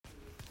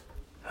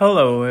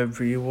Hello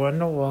everyone,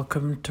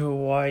 welcome to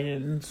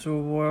Wyan's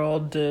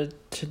World.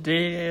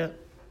 Today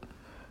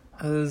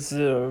is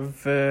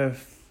the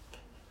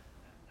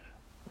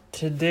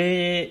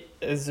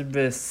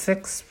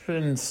sixth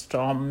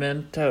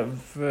installment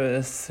of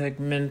the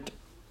segment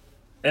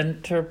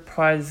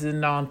Enterprise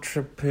and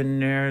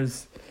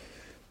Entrepreneurs.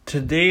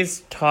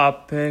 Today's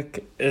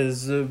topic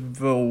is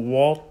the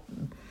Walt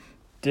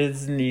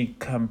Disney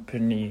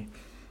Company.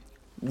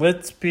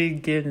 Let's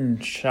begin,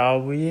 shall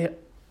we?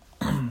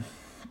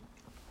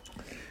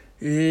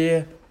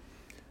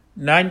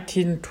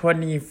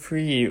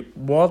 1923,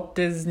 Walt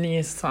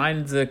Disney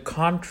signs a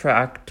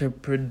contract to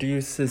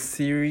produce a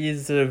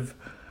series of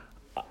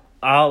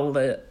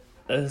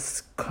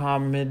Alice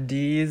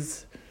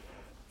comedies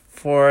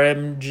for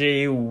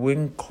M.J.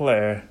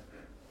 Winkler,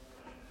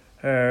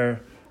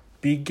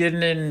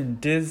 beginning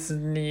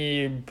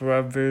Disney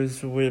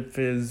Brothers with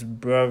his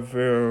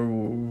brother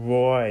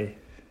Roy.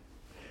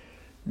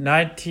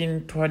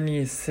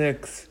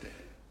 1926,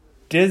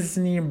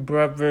 Disney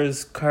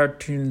Brothers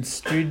Cartoon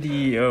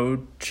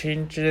Studio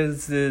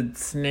changes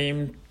its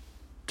name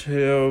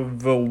to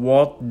the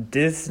Walt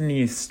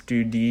Disney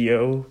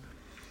Studio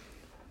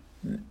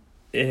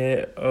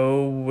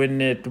when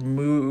it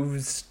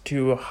moves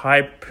to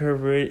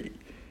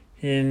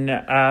Hyperion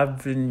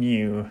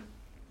Avenue.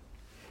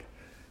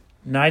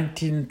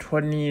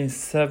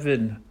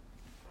 1927,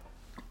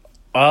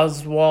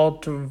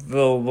 Oswald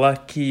the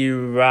Lucky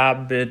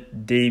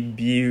Rabbit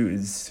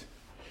debuts.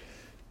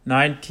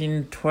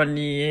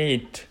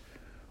 1928,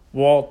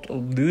 Walt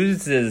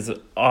loses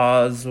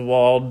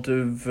Oswald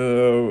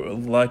the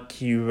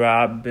Lucky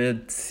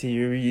Rabbit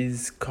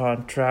series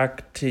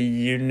contract to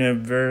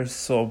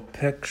Universal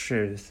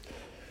Pictures.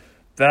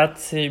 That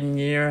same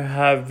year,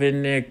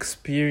 having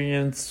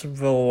experienced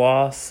the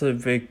loss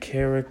of a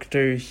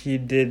character he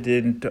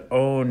didn't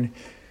own,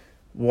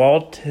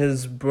 Walt,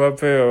 his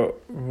brother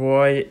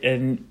Roy,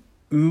 and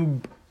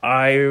Ub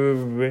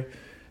Iwerks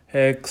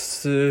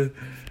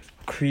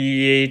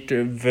create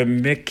the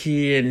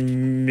Mickey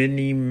and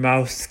Minnie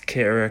Mouse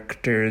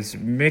characters.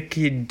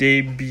 Mickey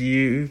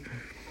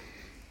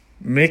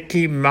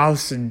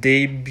Mouse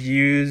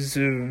debuts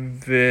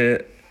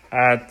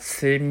at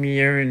same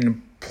year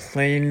in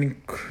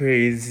Plane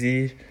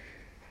Crazy,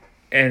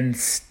 and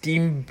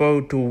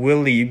Steamboat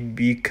Willie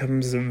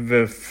becomes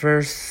the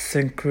first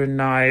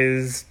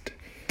synchronized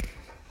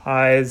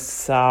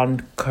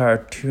sound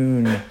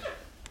cartoon.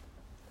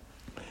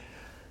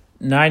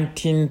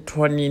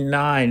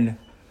 1929,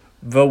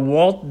 the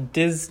Walt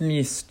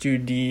Disney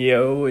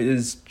Studio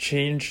is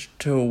changed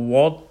to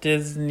Walt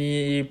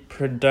Disney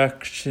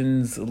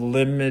Productions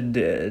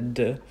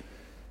Limited,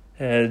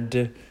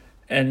 and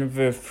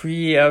the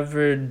three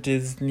other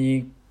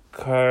Disney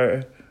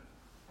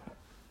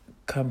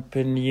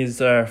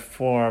companies are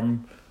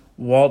formed: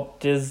 Walt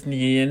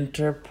Disney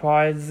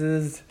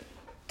Enterprises,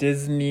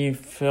 Disney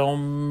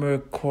Film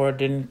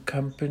Recording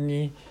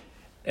Company,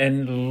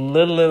 and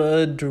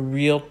Lillard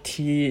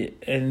Realty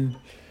and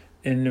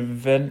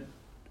Investment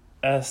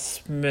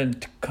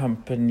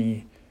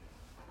Company.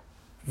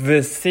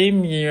 The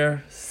same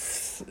year,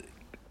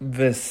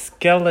 The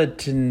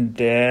Skeleton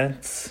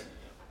Dance,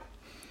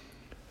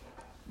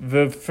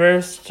 the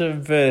first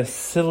of the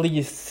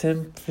Silly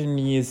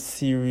Symphony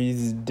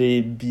series,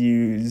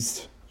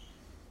 debuts.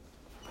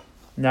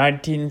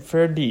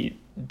 1930,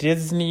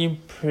 Disney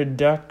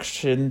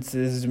Productions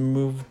is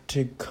moved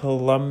to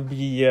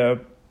Columbia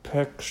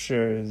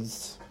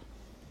Pictures.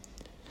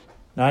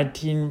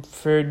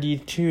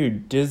 1932,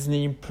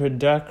 Disney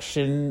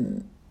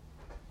Productions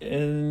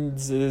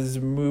is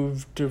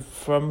moved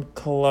from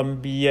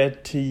Columbia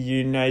to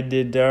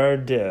United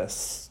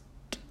Artists.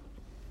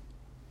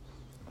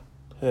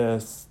 The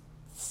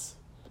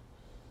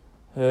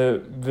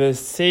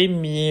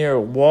same year,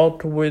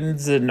 Walt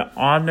wins an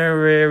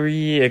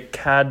honorary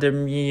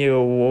Academy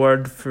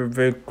Award for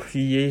the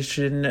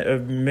creation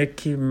of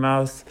Mickey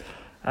Mouse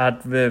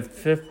at the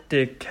 5th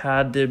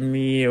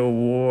Academy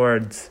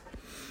Awards.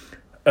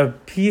 A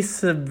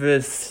piece of the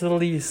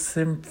Silly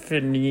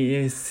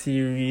Symphony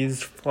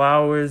series,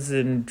 Flowers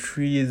and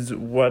Trees,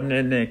 won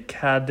an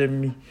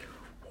Academy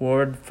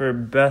Award for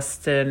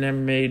Best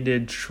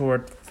Animated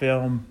Short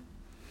Film.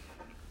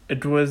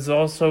 It was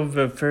also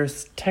the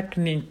first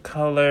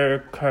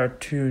Technicolor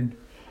cartoon.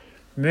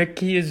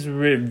 Mickey's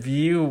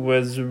Revue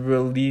was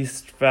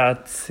released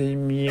that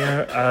same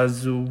year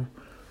as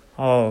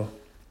well.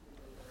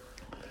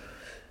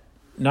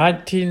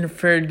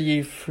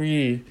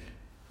 1933,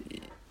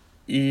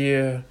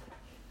 The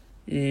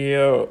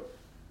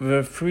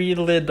Three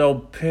Little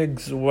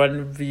Pigs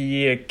won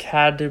the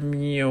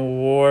Academy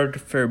Award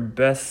for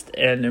Best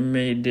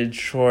Animated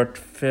Short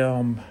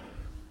Film.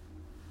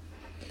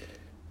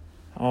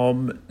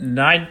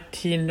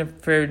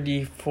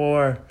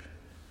 1934,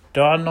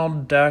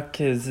 Donald Duck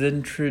is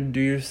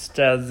introduced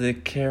as a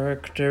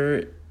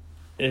character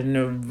in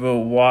The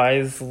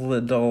Wise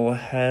Little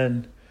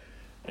Hen,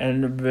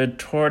 and The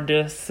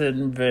Tortoise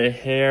and the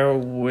Hare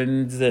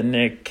wins an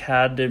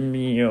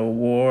Academy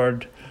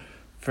Award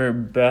for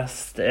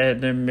Best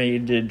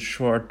Animated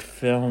Short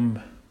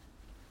Film.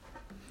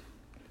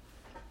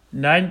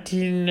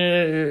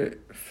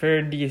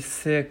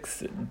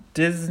 1936,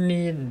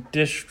 Disney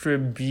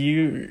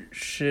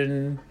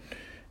distribution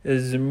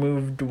is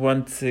moved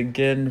once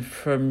again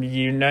from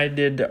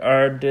United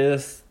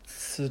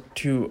Artists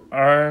to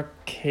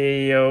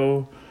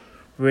RKO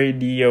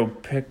Radio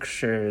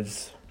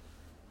Pictures.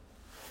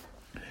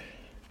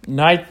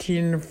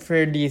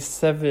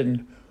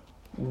 1937,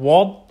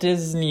 Walt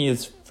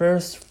Disney's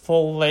first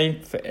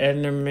full-length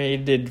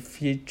animated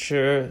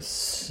feature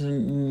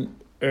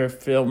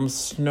film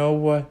Snow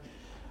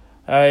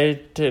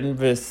White and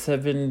the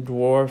Seven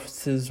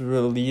Dwarfs is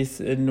released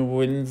and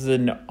wins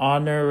an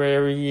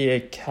honorary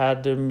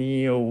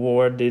Academy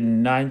Award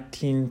in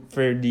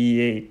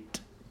 1938.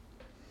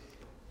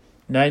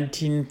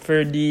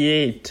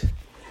 1938,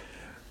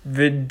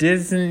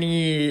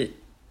 the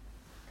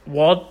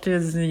Walt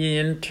Disney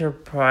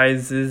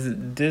Enterprises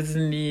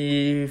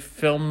Disney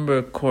Film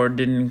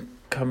Recording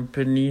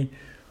Company,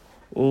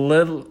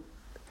 Lillard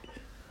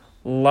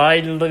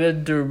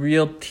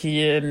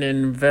Realty and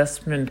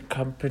Investment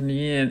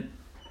Company,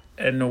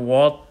 and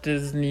Walt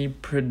Disney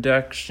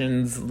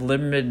Productions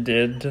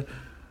Limited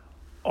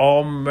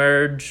all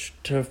merged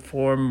to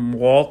form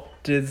Walt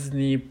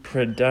Disney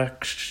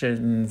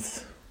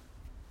Productions.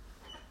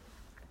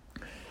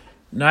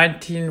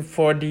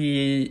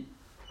 1940.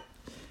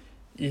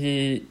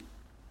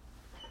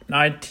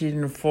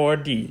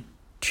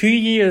 2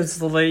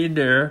 years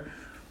later,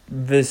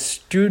 the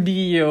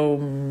studio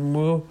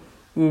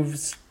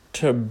moves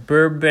to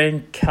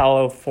Burbank,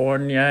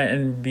 California,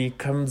 and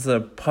becomes a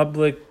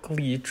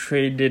publicly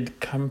traded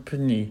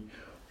company.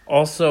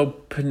 Also,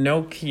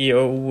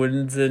 Pinocchio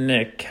wins an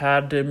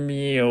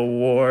Academy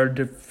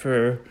Award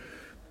for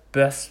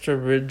Best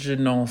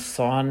Original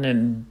Song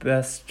and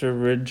Best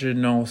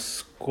Original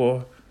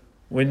Score.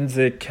 Wins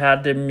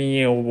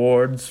Academy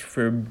Awards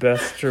for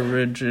Best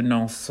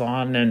Original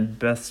Song and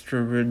Best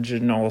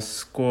Original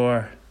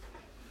Score.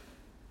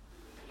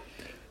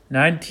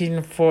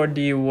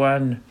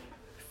 1941,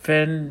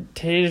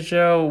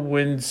 Fantasia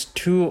wins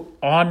 2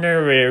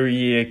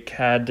 honorary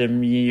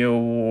Academy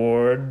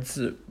Awards,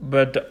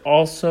 but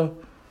also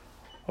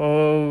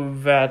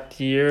that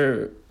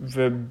year,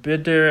 the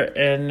bitter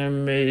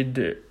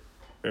animators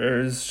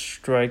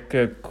strike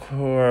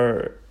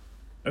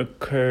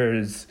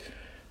occurs.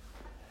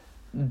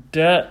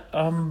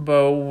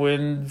 Dumbo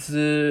wins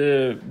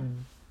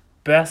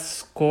Best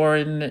Score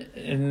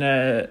in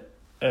a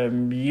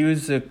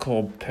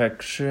musical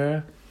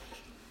picture.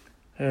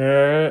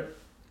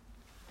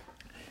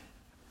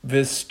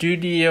 The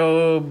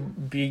studio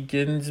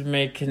begins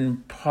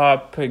making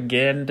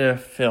propaganda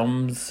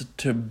films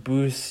to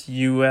boost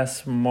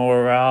U.S.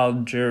 morale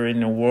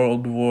during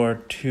World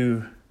War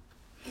II.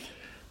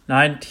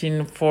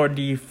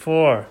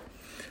 1944.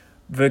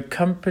 The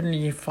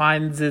company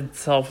finds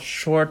itself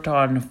short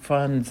on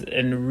funds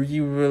and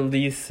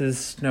re-releases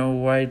Snow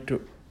White,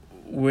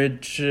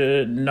 which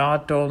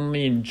not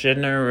only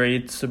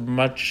generates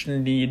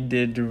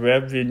much-needed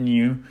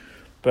revenue,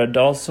 but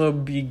also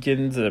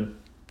begins a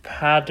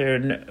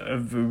pattern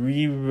of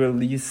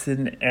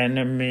re-releasing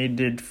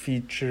animated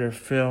feature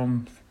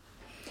films.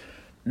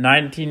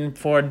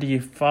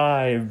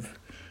 1945,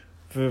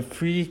 The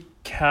Three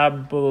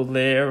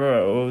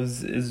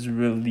Caballeros is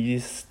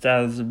released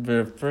as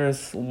the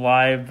first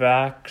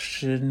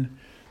live-action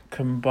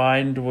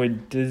combined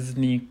with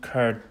Disney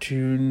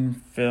cartoon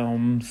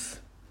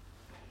films.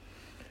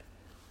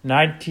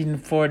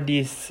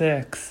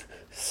 1946,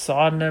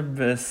 Son of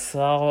the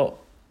South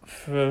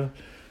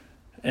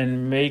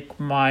and Make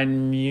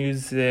Mine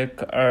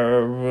Music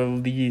are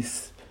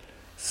released.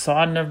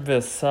 Son of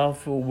the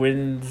South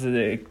wins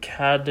the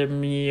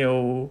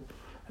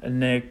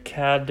an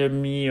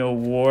Academy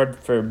Award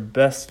for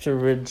Best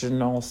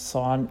Original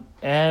Song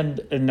and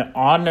an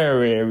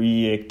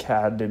honorary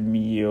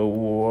Academy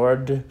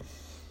Award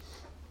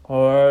in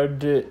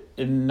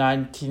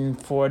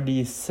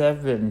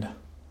 1947.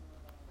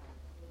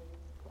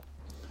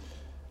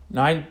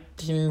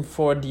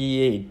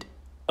 1948.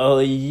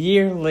 A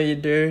year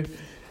later,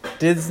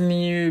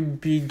 Disney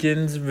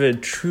begins the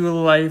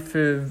True Life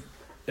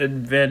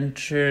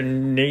Adventure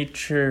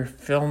Nature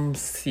film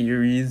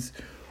series,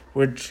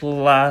 which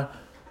lasts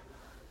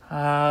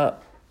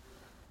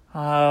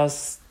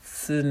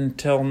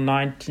until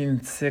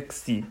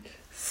 1960.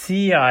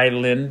 Sea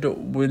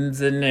Island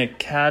wins an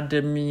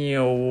Academy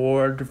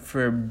Award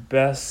for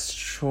Best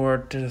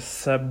Short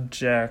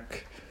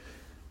Subject.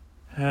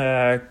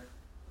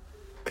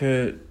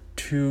 Too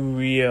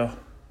real.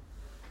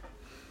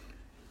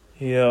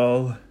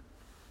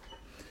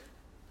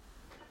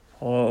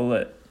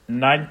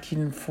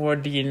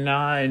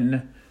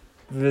 1949,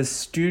 the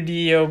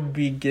studio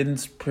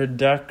begins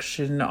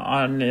production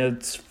on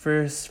its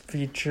first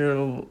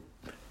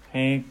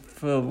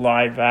feature-length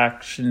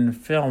live-action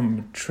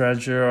film,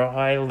 Treasure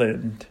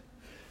Island.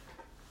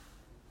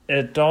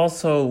 It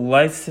also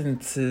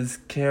licenses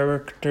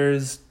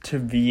characters to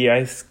the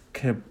Ice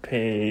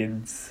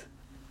Capades.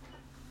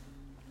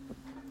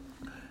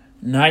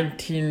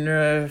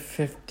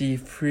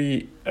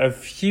 1953. A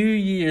few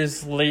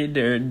years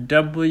later,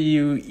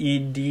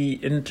 WED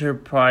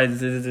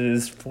Enterprises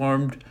is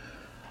formed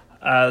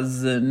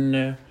as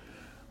an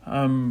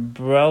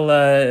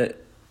umbrella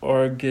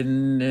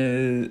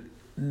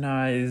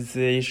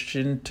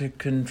organization to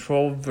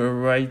control the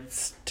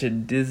rights to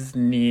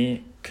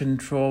Disney,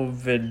 control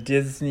the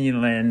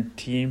Disneyland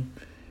team,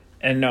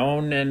 and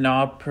own and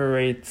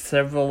operate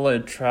several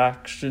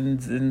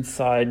attractions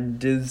inside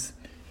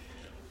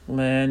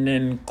Disneyland,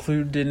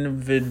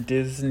 including the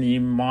Disney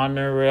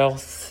monorail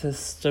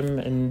system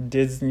and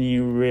Disney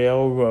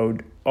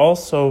Railroad.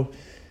 Also,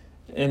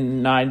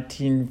 in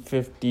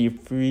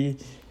 1953,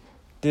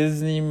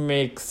 Disney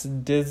makes the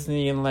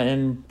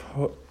Disneyland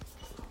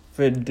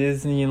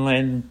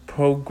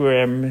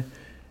program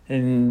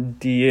and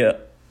deal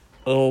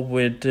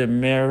with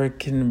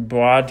American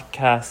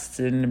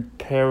Broadcasting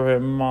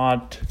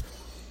Paramount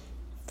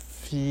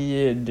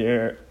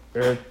Theater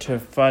to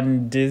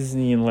fund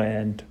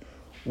Disneyland.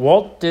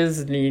 Walt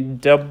Disney,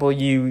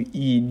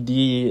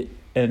 WED,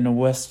 and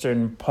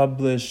Western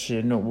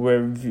Publishing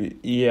were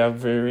the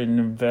other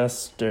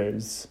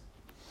investors.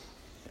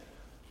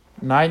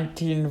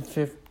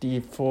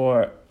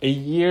 1954. A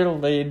year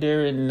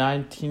later, in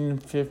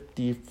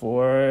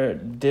 1954,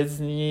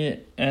 Disney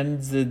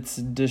ends its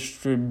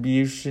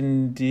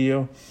distribution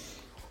deal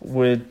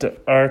with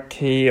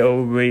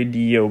RKO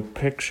Radio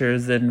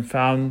Pictures and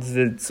founds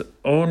its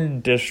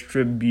own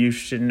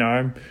distribution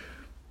arm,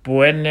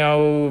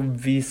 Buena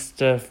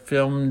Vista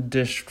Film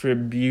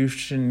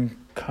Distribution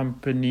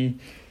Company,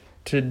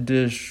 to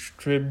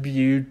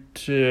distribute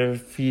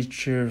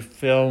feature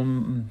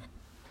film.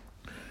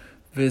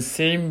 The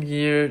same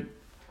year,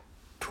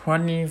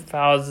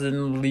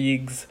 20,000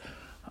 Leagues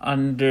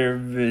Under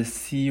the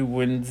Sea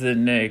wins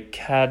an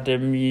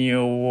Academy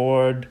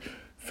Award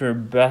for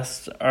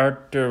Best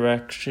Art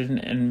Direction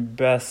and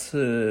Best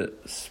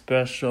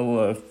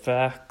Special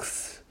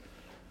Effects.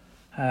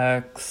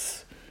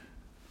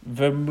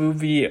 The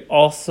movie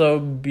also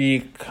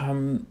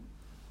becomes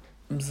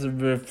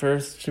the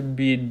first to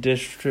be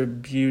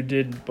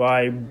distributed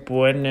by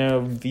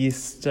Buena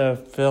Vista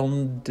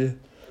Film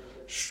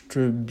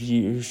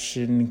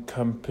Distribution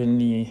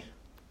Company.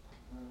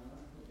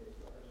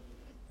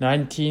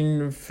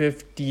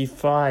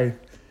 1955.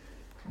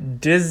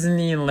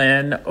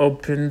 Disneyland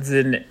opens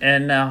in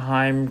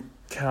Anaheim,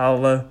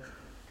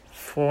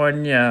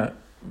 California.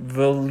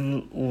 The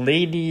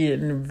Lady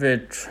and the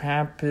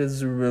Tramp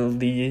is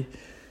released,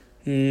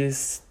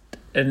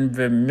 and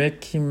the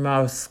Mickey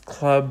Mouse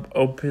Club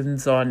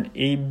opens on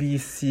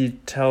ABC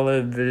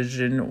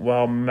television,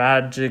 while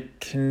Magic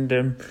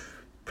Kingdom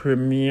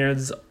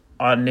premieres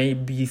on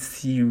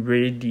ABC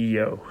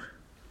Radio.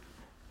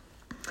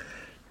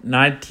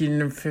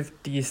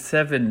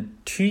 1957.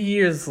 2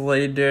 years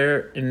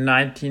later, in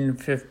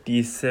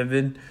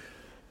 1957,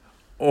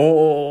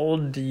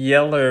 Old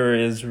Yeller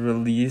is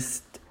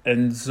released,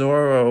 and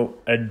Zorro,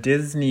 a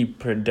Disney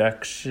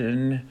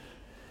production,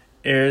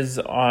 airs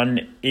on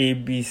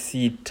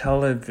ABC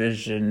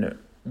television.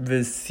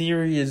 The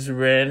series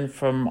ran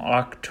from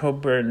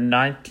October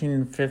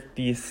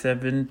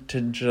 1957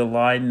 to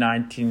July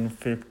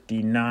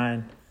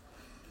 1959.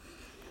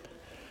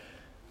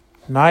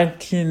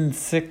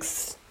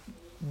 1960.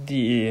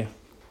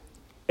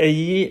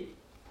 A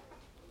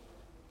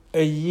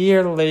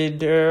year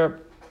later,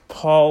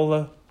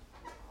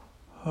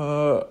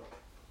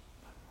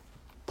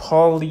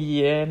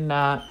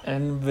 Pollyanna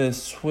and the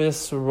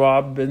Swiss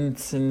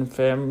Robinson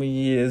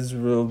Family is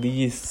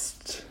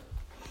released.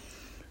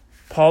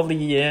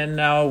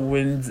 Pollyanna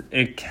wins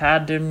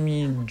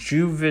Academy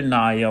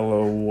Juvenile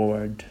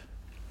Award.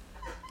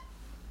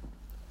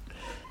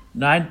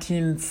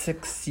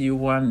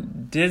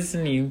 1961.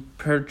 Disney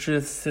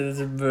purchases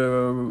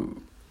the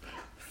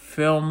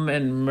film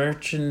and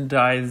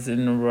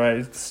merchandising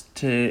rights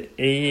to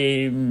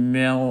A.A.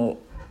 Milne's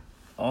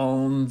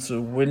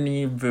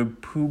Winnie the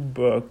Pooh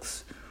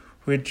books,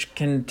 which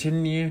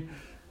continue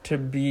to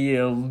be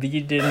a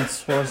leading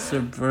source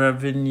of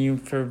revenue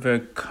for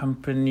the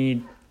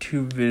company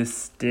to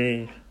this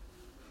day.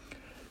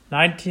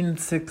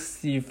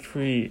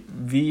 1963.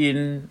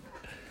 The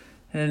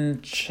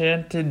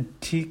Enchanted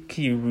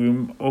Tiki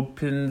Room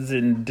opens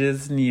in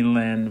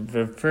Disneyland,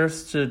 the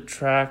first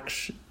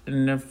attraction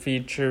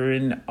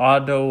featuring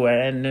auto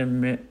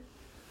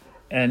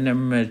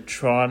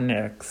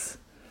animatronics.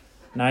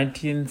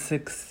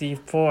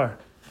 1964.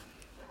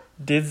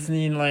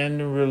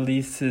 Disneyland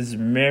releases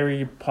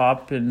Mary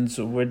Poppins,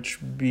 which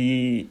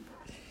becomes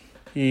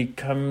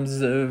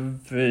the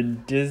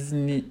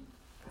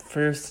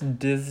first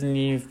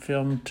Disney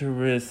film to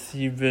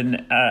receive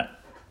an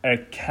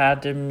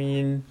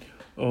Academy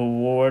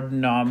Award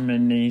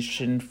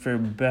nomination for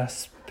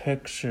Best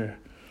Picture.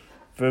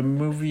 The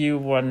movie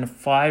won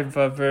 5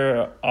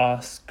 other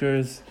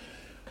Oscars,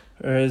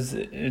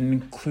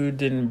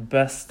 including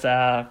Best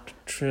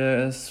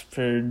Actress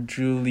for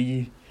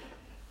Julie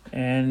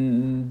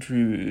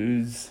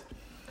Andrews.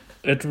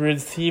 It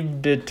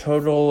received a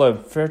total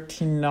of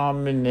 13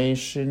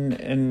 nominations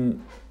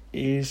and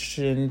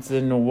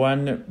and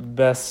won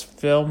Best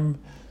Film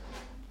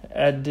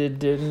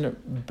Editing,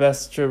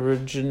 Best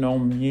Original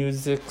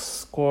Music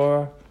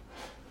Score,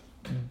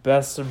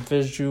 Best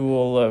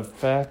Visual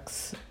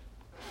Effects,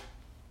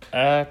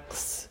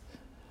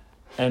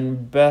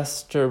 and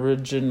Best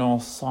Original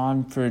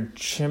Song for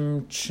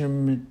Chim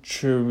Chim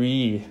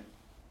Cheree.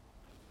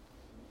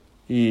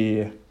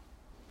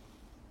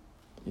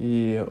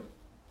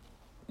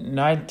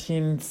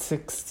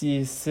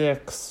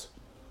 1966,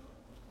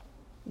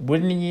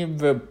 Winnie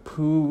the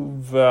Pooh,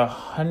 The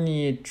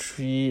Honey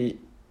Tree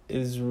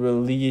is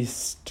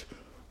released.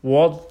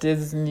 Walt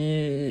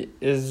Disney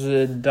is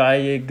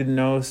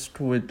diagnosed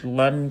with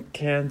lung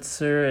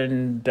cancer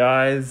and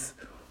dies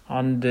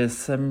on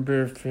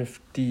December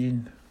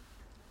 15.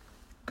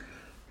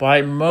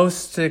 By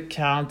most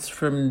accounts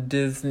from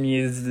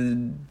Disney's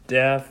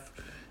death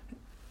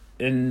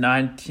in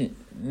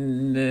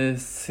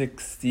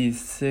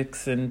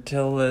 1966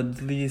 until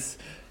at least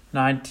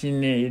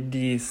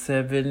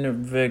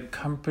 1987, the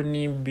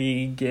company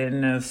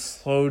began a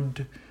slow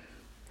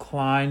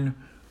decline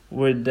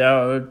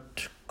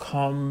without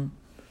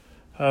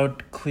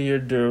clear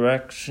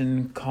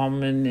direction,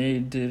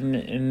 culminating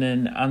in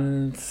an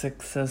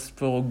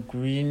unsuccessful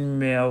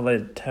greenmail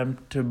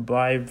attempt to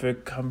buy the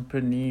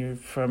company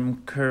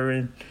from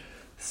current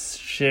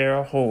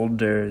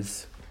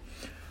shareholders.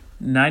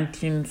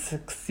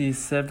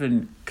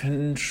 1967,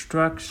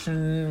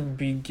 construction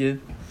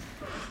began.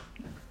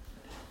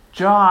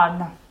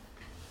 John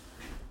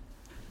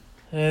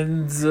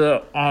ends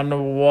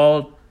on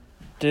Walt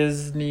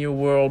Disney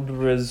World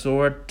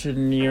Resort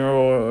near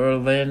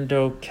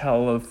Orlando,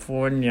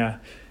 California.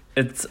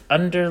 Its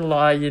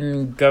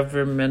underlying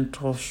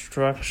governmental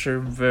structure,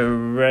 the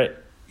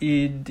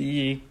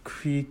Reedy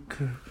Creek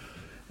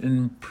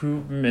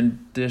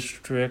Improvement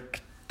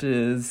District,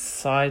 is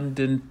signed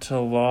into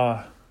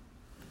law.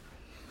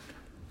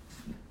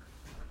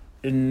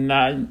 In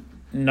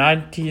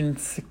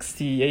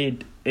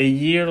 1968, a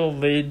year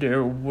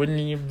later,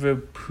 Winnie the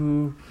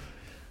Pooh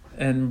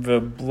and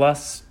the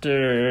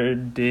Bluster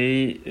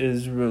Day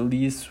is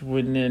released,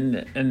 winning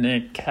an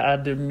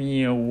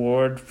Academy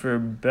Award for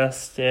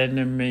Best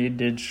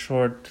Animated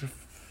Short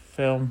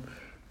Film.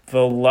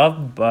 The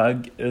Love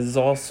Bug is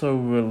also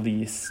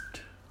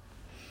released.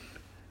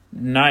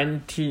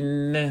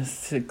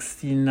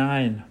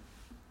 1969,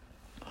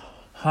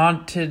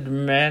 Haunted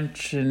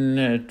Mansion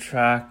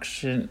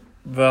attraction.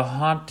 The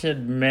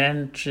Haunted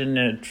Mansion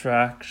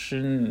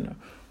attraction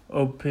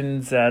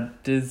opens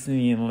at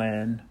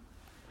Disneyland.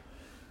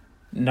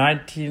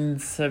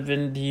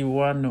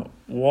 1971,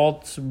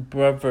 Walt's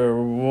brother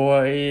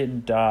Roy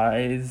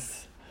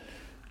dies.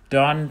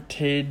 Don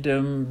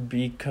Tatum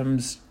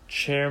becomes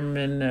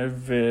chairman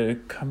of the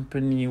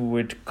company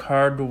with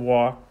Card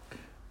Walker,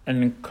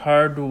 and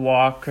Card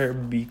Walker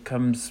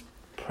becomes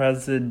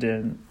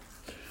president.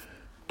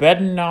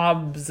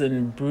 Bedknobs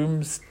and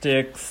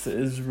Broomsticks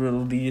is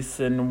released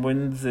and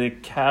wins the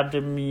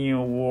Academy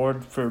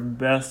Award for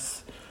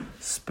Best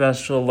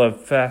Special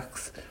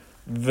Effects.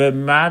 The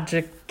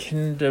Magic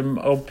Kingdom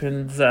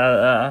opens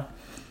as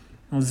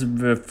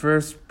the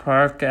first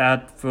park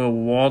at the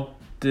Walt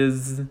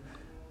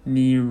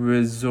Disney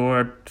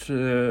Resort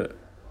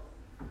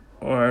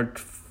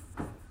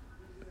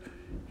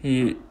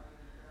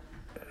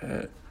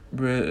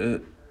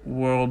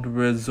World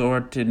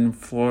Resort in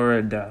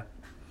Florida.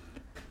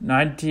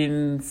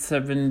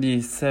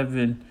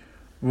 1977,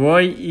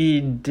 Roy E.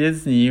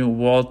 Disney,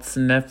 Walt's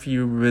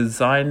nephew,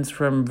 resigns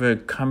from the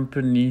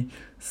company,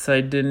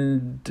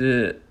 citing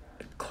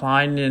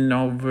decline in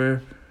overall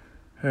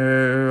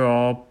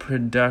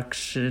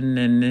production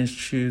and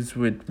issues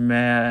with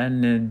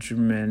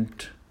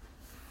management.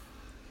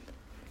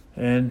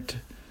 And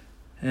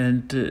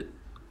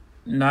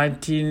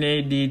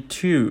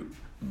 1982,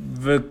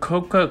 the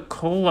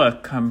Coca-Cola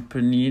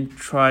Company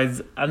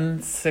tries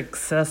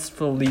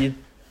unsuccessfully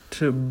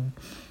to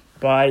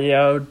buy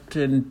out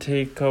and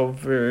take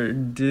over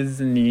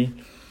Disney,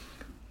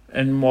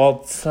 and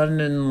Walt's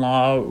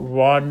son-in-law,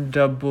 Ron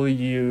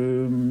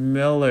W.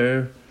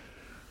 Miller,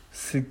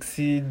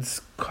 succeeds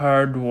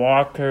Card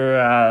Walker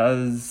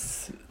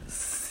as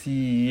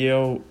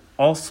CEO.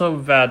 Also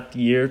that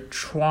year,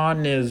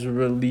 Tron is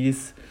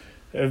released,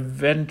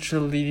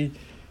 eventually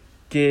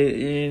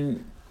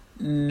getting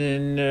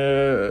in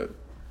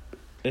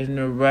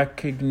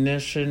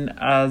recognition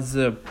as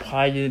a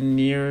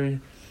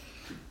pioneer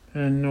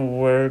in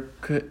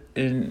work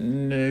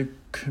in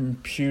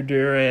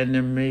computer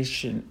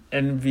animation,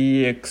 and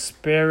the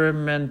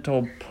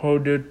experimental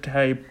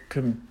prototype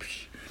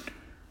computer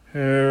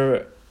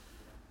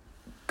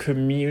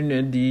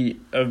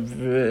community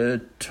of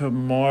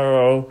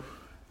Tomorrow,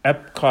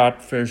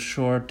 Epcot for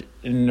short,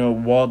 in the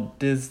Walt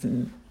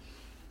Disney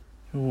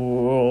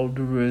World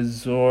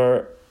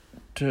Resort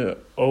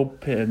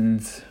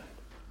opens.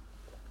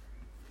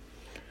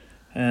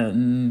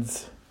 And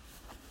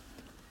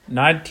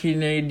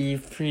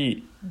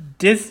 1983,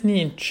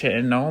 Disney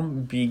Channel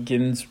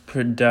begins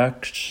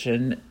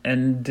production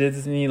and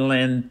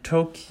Disneyland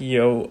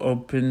Tokyo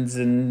opens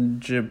in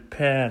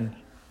Japan.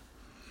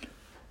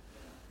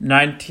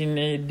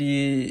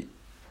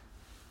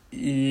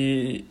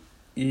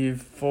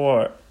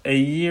 1984. A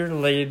year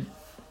later,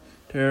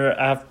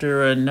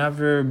 after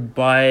another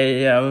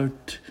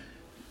buyout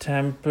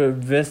attempt,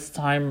 this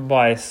time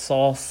by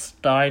Saul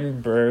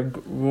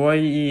Steinberg, Roy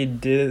E.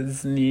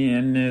 Disney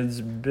and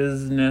his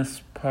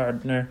business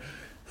partner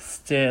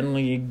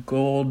Stanley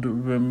Gold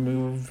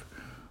removed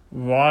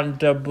Ron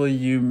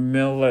W.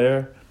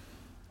 Miller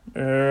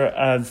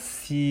as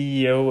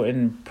CEO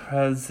and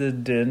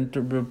president,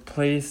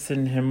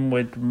 replacing him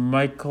with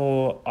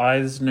Michael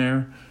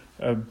Eisner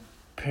of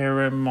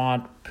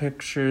Paramount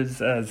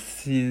Pictures as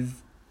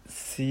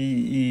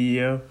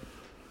CEO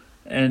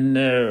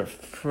and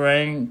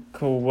Frank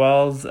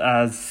Wells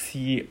as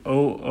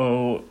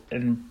COO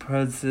and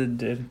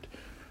president.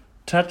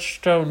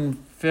 Touchstone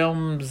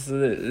Films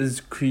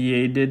is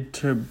created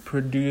to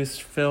produce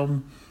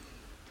films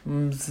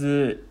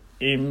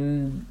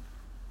aimed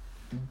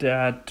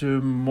at a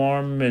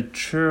more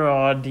mature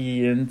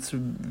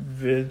audiences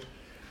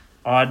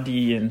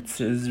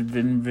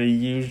than the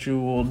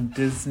usual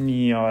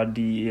Disney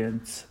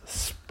audience.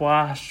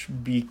 Splash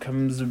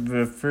becomes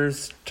the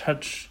first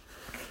Touchstone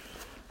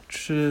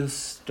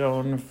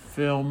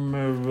film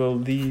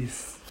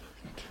released.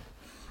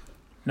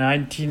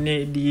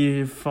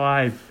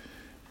 1985.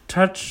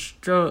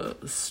 Touchstone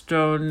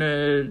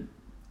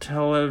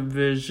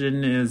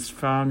Television is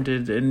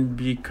founded and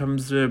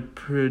becomes a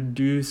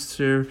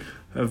producer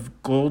of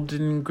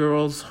Golden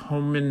Girls,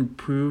 Home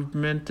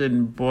Improvement,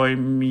 and Boy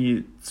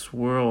Meets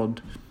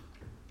World.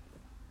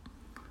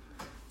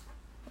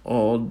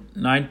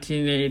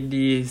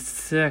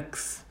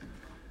 1986.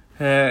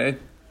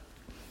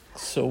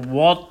 So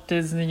Walt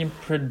Disney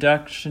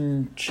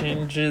Production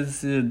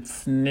changes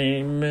its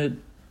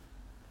name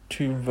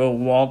to the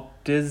Walt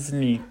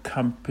Disney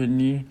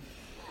Company,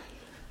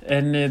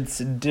 and its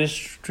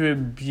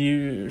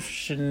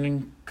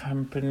distribution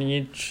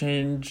company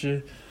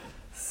changes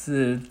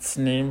its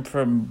name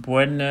from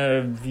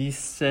Buena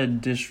Vista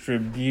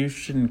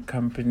Distribution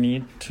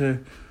Company to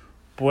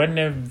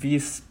Buena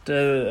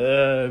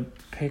Vista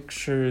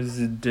Pictures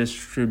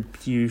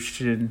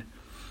Distribution.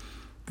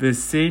 The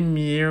same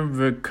year,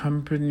 the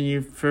company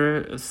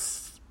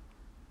is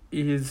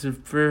the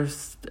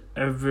first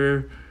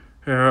ever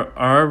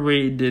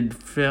R-rated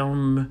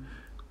film,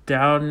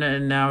 Down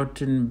and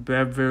Out in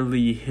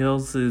Beverly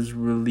Hills, is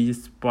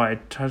released by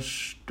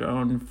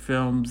Touchstone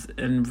Films,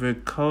 and The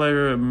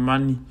Color of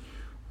Money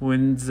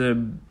wins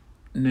an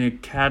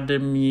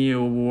Academy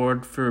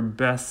Award for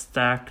Best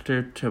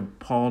Actor to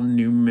Paul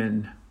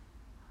Newman.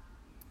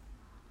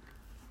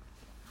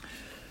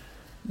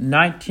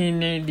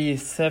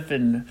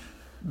 1987.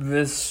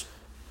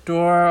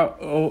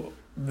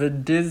 The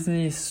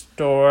Disney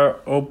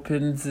Store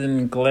opens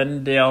in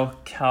Glendale,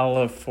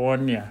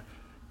 California.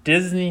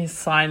 Disney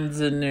signs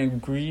an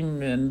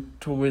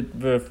agreement with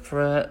the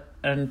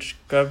French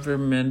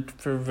government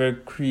for the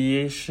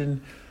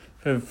creation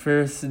of the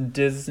first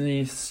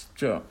Disney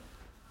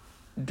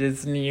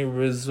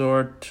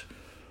resort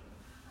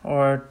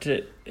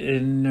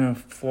in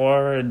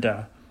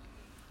Florida.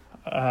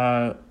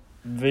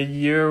 The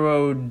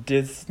Euro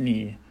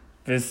Disney.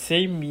 The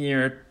same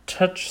year,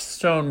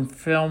 Touchstone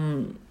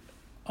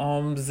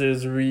Films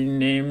is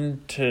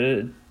renamed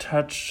to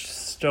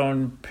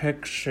Touchstone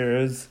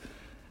Pictures,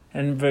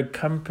 and the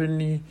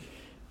company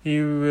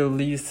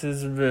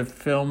releases the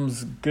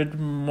films Good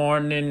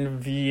Morning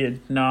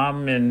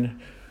Vietnam and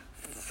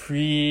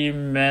Three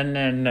Men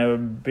and a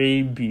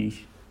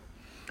Baby.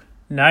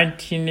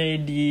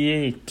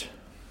 1988.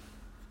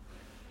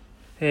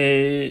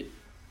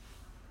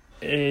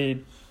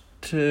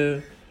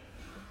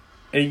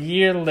 A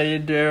year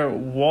later,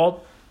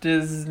 Walt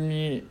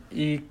Disney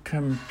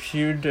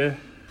Computer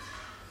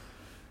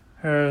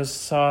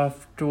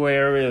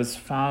Software is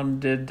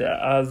founded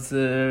as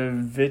a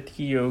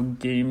video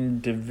game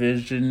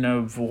division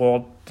of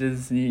Walt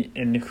Disney,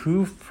 and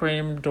Who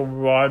Framed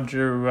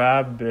Roger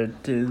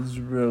Rabbit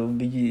is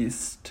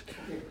released,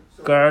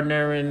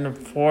 garnering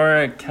 4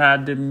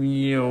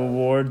 Academy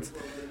Awards,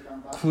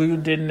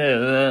 including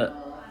a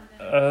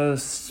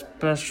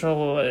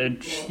Special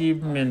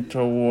Achievement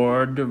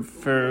Award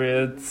for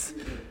its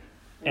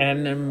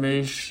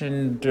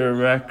animation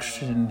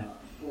direction.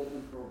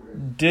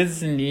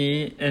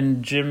 Disney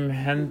and Jim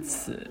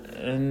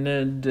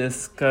Henson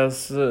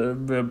discuss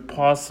the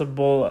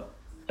possible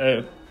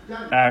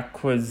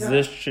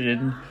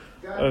acquisition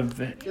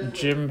of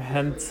Jim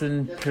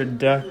Henson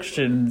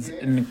Productions,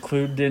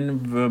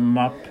 including The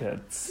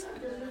Muppets.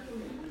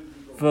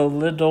 The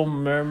Little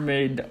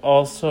Mermaid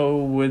also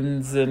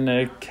wins an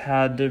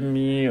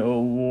Academy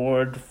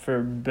Award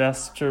for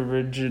Best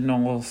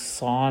Original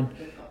Song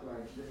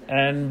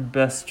and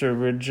Best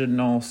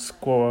Original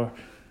Score.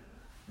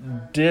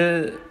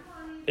 In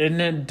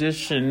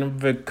addition,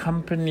 the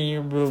company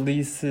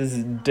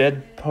releases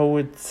Dead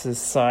Poets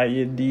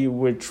Society,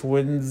 which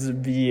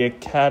wins the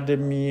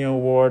Academy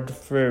Award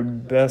for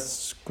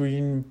Best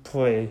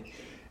Screenplay,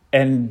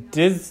 and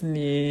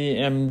Disney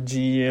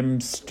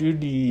MGM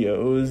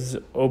Studios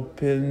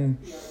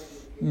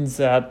opens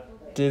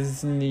at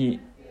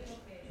Disney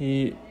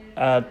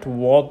at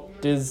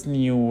Walt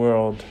Disney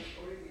World.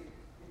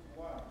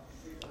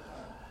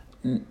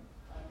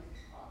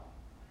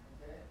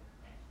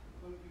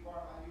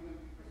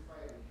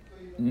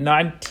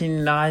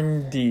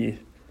 1990.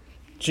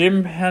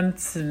 Jim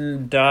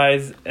Henson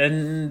dies,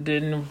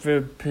 ending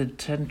the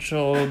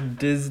potential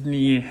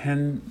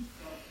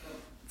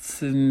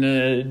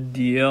Disney-Henson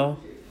deal.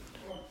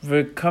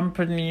 The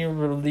company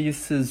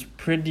releases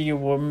Pretty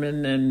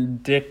Woman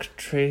and Dick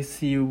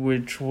Tracy,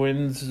 which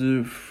wins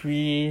the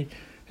 3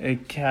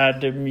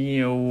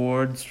 Academy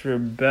Awards for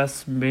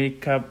Best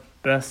Makeup,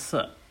 Best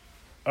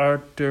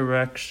Art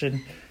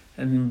Direction,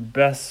 and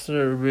Best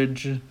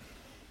Original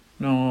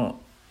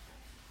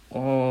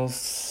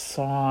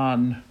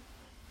Song.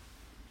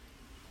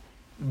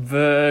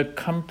 The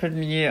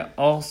company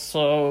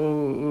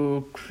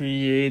also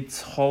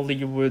creates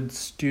Hollywood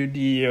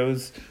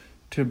studios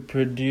to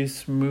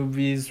produce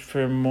movies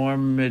for more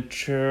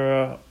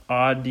mature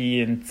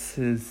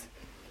audiences,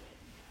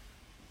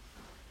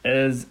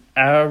 as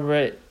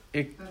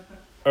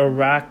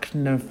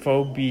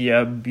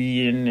Arachnophobia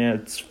being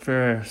its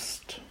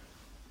first.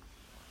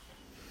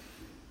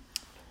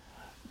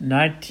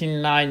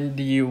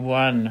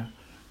 1991.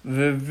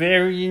 The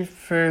very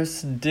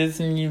first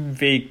Disney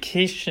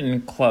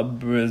Vacation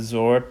Club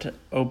resort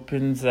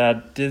opens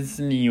at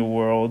Disney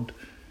World.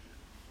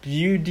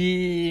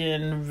 Beauty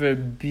and the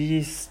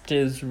Beast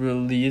is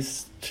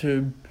released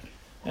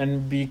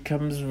and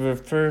becomes the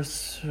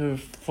first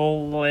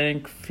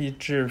full-length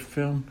feature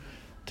film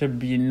to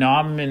be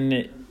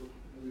nominated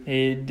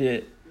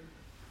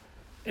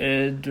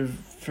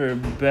for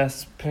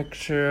Best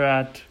Picture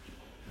at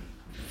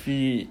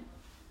the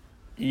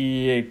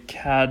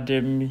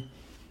Academy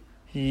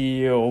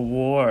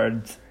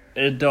Awards.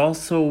 It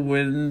also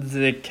wins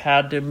the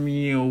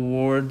Academy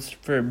Awards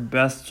for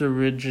Best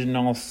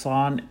Original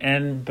Song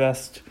and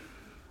Best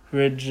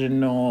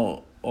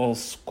Original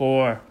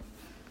Score.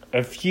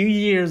 A few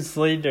years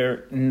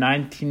later, in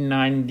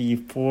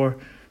 1994,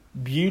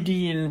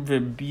 Beauty and the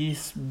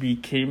Beast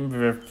became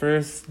the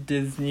first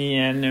Disney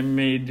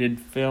animated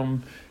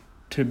film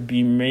to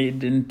be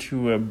made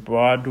into a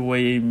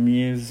Broadway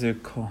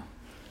musical.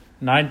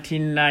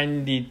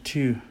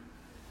 1992.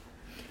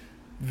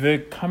 The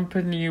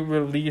company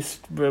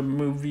released the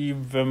movie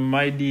The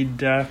Mighty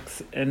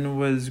Ducks and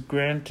was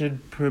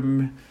granted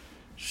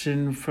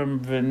permission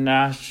from the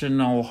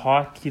National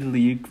Hockey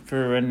League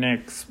for an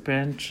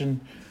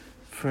expansion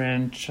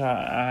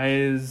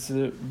franchise,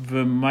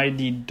 The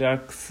Mighty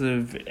Ducks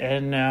of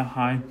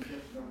Anaheim,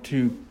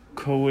 to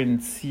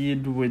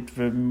coincide with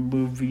the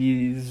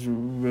movie's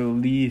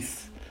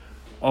release.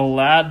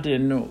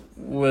 Aladdin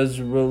was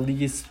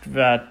released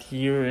that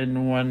year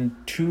and won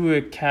 2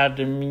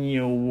 Academy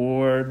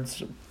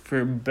Awards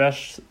for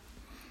Best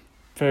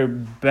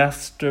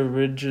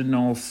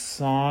Original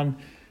Song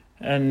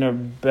and a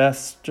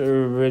Best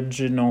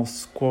Original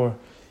Score.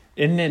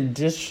 In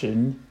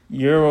addition,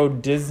 Euro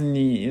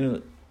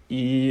Disney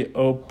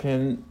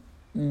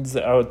opens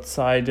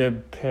outside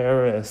of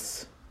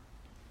Paris.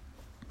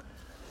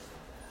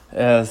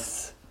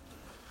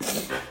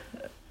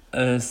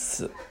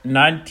 As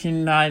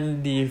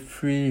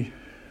 1993,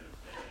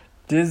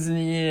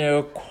 Disney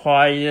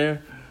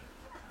acquired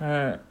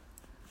her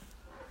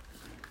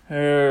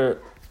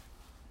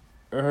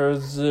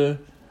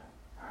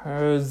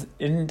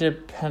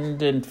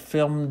independent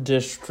film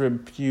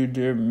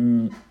distributor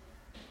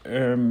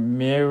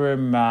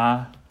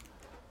Miramax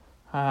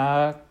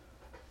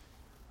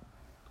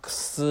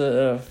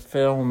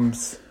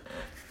Films.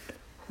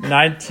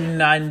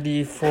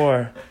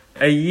 1994.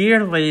 A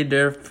year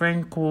later,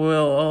 Frank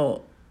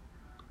Wells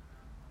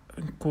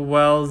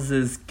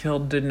is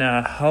killed in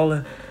a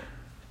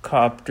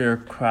helicopter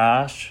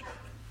crash.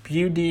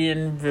 Beauty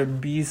and the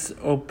Beast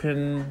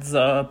opens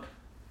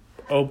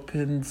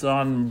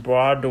on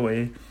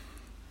Broadway.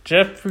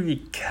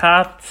 Jeffrey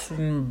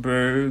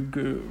Katzenberg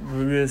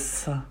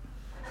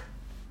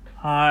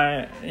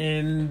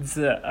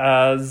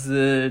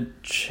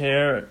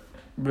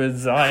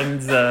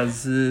resigns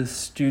as the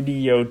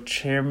studio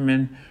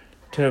chairman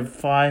to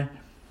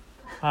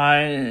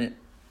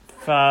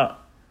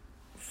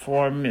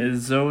form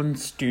his own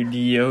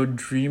studio,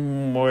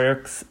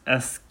 DreamWorks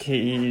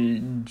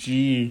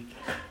SKG.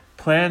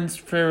 Plans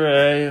for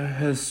a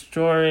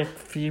historic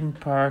theme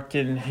park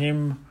in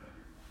Hamilton,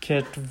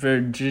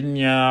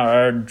 Virginia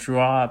are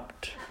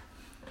dropped.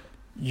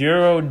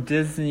 Euro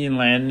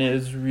Disneyland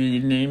is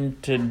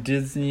renamed to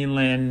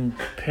Disneyland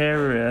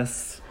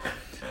Paris,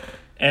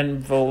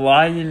 and The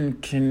Lion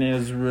King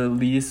is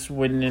released,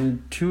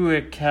 winning 2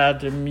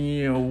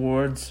 Academy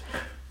Awards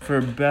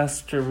for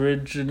Best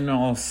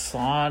Original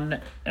Song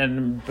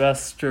and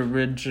Best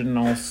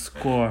Original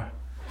Score.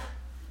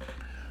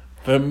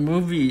 The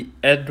movie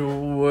Ed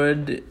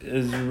Wood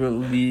is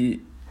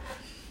released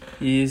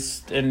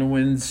and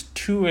wins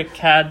 2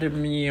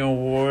 Academy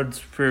Awards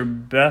for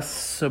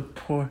Best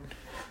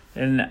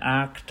Supporting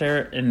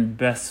Actor and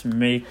Best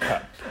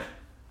Makeup.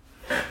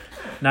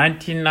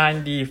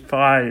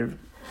 1995.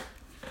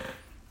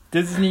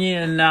 Disney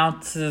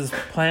announces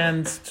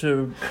plans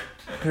to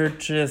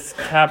purchase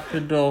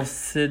Capital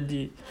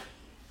City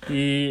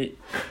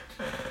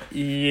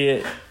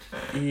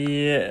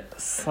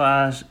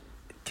slash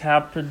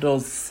Capital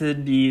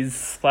Cities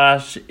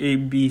slash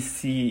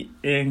ABC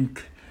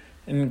Inc.,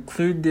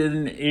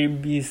 including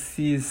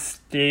ABC's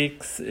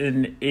stakes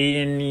in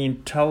A&E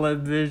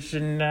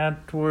Television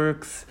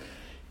Networks,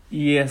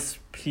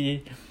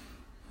 ESPN,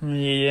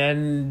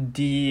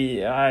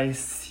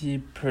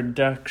 NDIC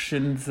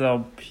Productions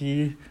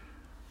LP,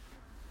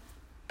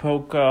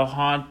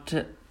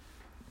 Pocahontas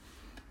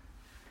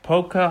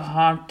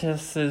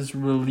is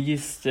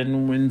released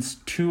and wins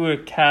 2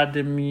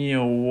 Academy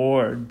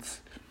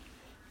Awards.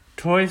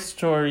 Toy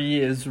Story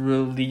is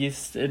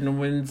released and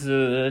wins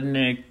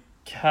an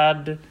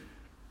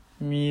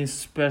Academy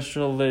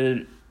Special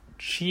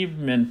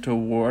Achievement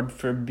Award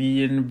for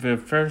being the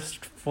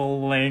first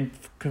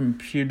full-length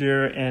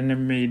computer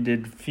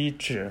animated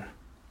feature.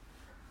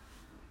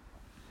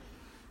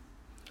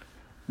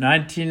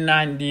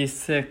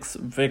 1996,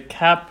 the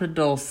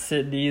Capital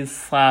Cities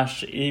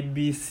slash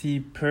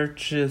ABC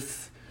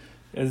purchase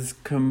is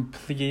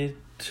complete.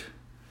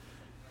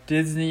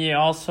 Disney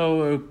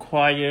also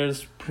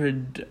acquires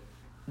producers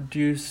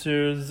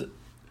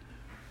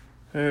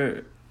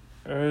of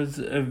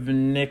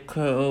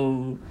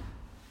Nickelodeon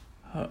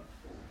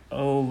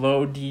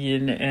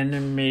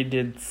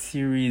animated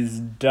series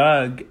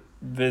Doug.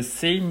 The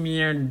same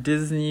year,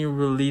 Disney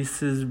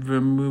releases the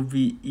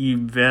movie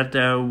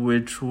Evetta,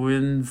 which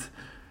wins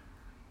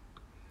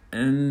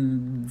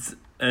an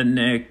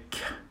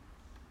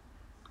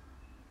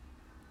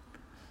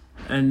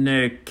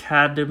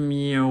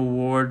Academy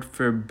Award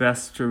for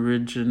Best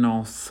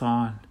Original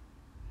Song.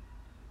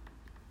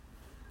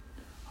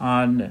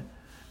 On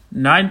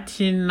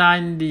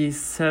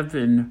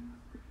 1997,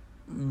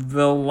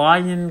 The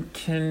Lion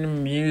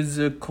King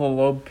musical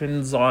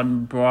opens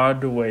on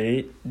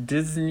Broadway.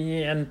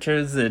 Disney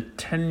enters a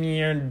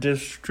 10-year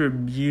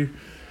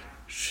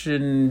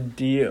distribution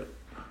deal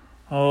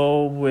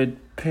with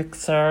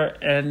Pixar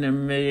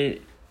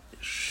Animation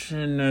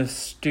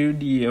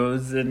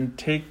Studios and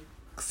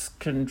takes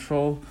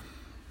control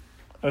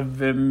of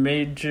the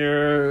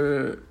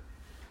Major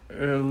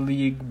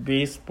League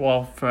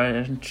Baseball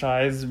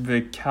franchise,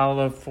 the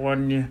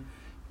California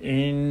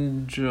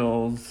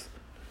Angels,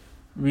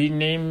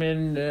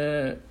 renaming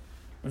the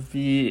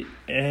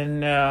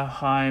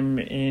Anaheim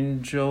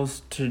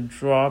Angels to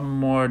draw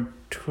more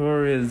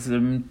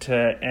tourism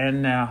to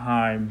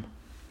Anaheim.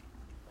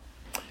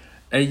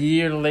 A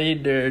year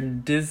later,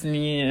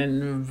 Disney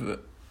and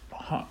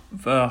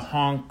the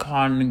Hong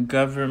Kong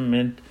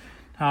government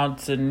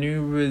announced a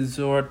new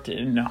resort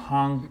in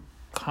Hong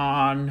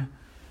Kong,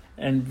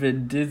 and the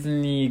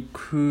Disney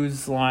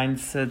Cruise Line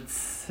sets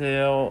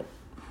sail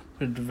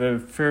with the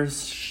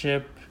first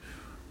ship,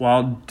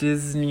 while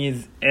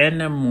Disney's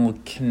Animal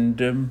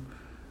Kingdom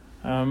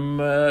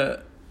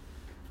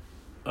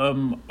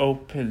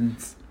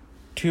opens.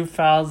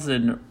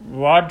 2000,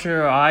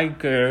 Roger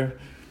Iger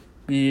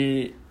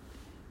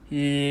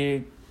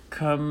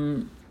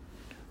becomes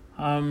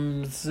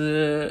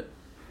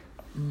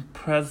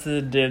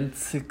president,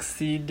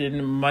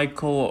 succeeding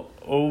Michael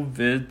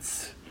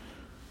Ovitz,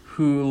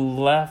 who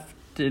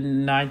left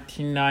in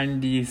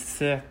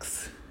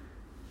 1996.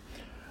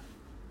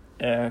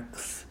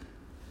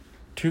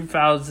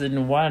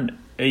 2001,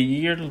 a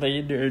year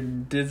later,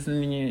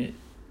 Disney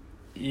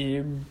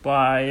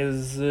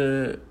buys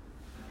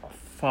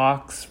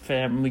Fox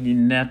Family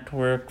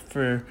Network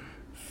for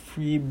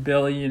 $3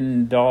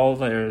 billion,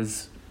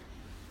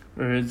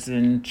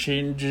 and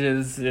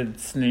changes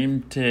its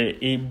name to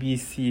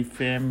ABC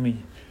Family.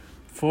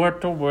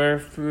 Fort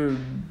Worth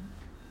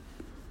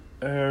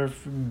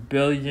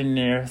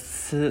billionaire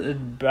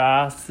Sid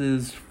Bass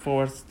is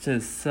forced to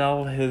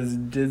sell his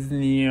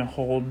Disney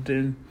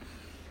holdings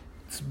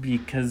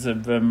because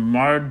of a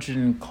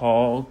margin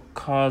call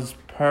caused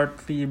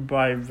partly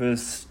by the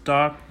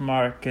stock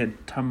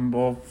market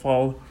tumble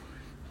following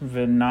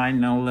the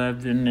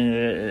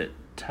 9/11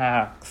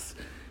 attacks.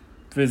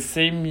 The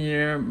same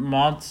year,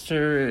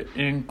 Monster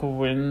Inc.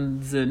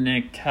 wins an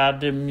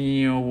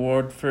Academy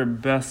Award for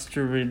Best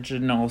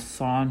Original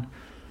Song,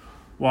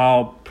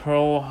 while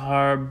Pearl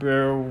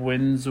Harbor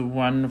wins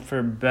one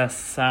for Best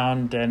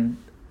Sound and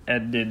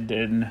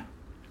Editing.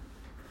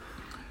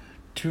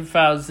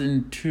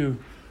 2002,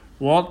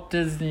 Walt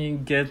Disney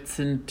gets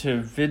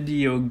into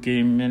video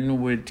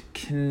gaming with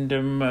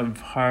Kingdom of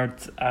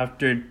Hearts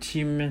after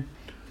teaming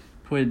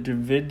with a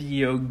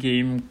video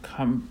game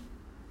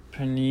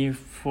company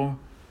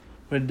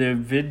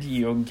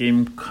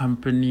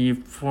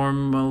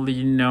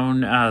formerly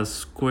known as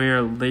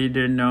Square,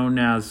 later known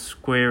as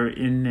Square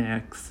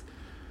Enix.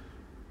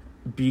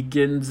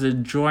 Begins a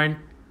joint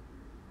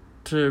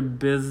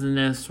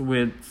business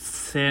with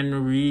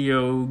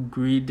Sanrio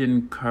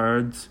Greeting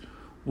Cards,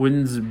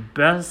 wins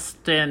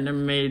Best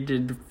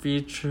Animated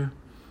Feature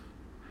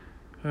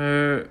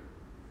for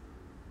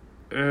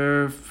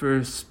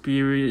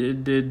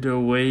Spirited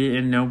Away,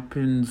 and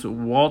opens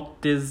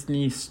Walt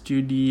Disney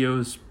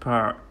Studios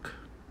Park.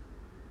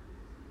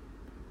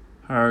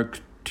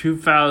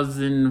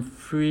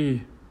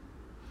 2003,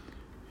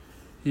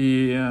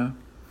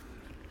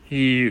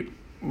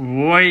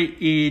 Roy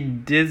E.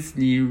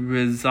 Disney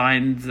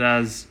resigns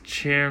as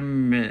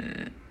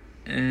chairman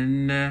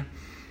and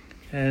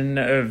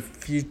of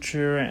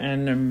feature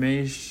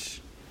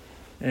animation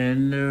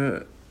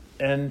and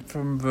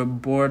from the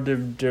board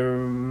of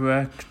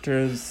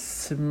directors,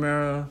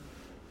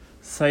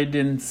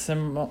 citing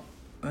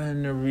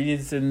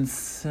reasons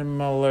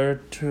similar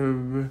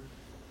to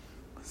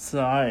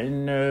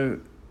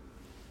resign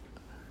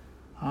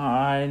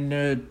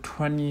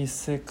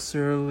 26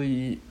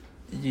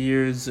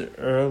 years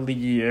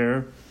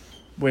earlier,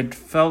 with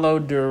fellow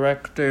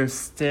director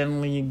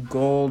Stanley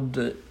Gold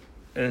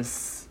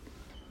establishes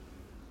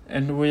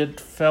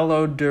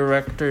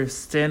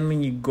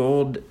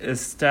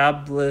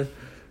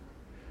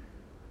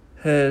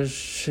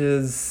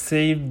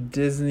saved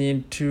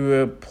Disney to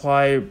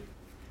apply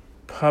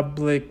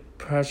public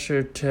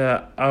pressure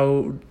to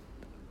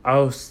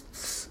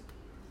oust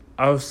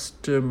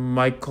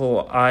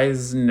Michael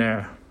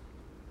Eisner.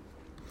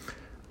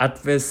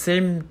 At the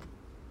same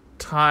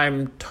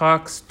time,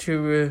 talks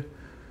to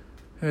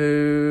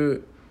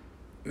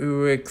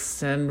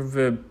extend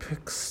the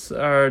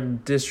Pixar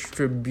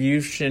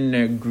distribution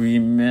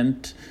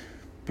agreement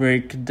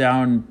break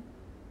down.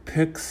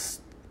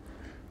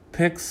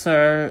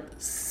 Pixar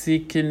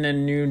seeking a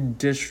new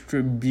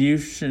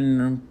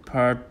distribution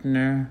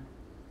partner,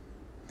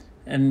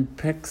 and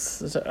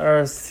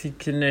Pixar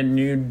seeking a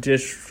new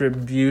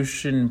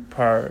distribution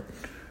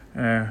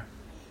partner.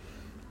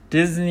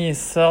 Disney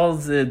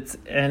sells its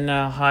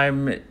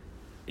Anaheim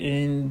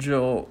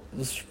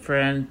Angels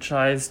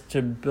franchise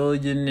to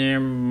billionaire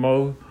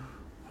mogul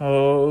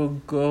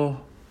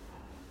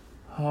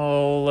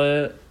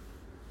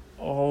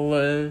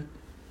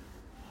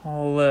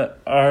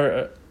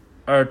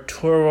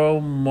Arturo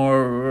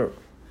Moreno,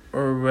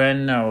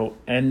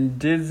 and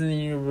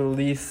Disney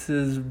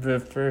releases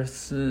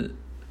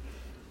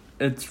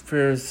its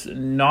first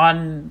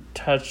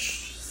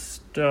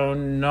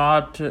non-Touchstone,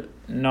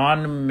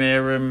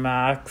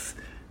 non-Miramax,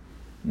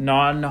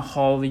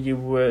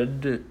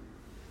 non-Hollywood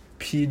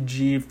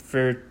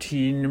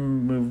PG-13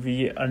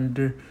 movie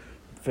under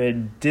the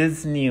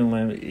Disney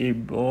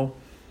label,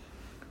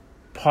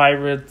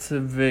 Pirates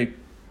of the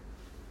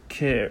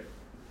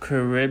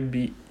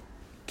Caribbean,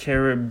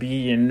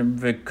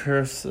 The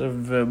Curse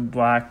of the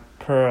Black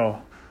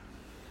Pearl.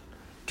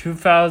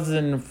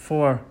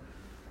 2004,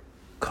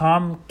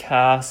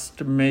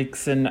 Comcast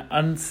makes an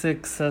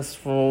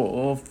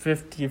unsuccessful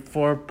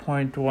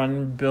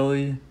 $54.1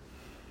 billion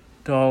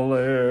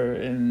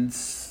in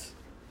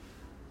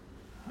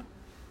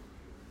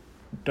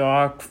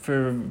stock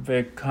for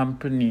the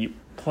company,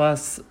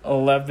 plus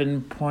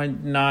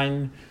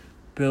 $11.9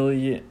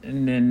 billion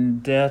in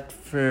debt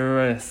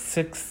for a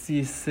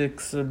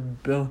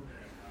 $66 billion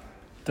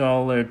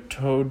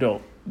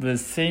total. The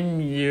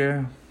same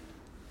year,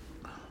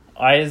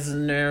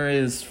 Eisner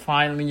is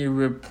finally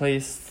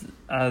replaced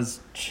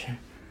as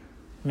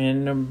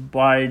chairman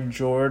by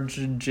George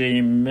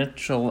J.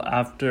 Mitchell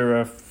after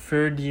a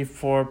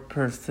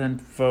 34%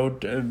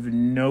 vote of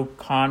no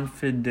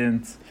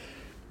confidence.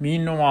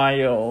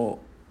 Meanwhile,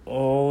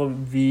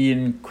 The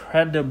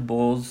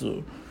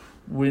Incredibles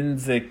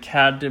wins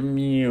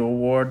Academy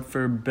Award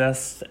for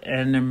Best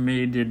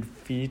Animated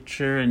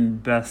Feature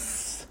and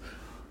Best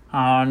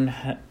Sound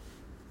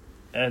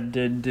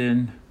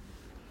Editing.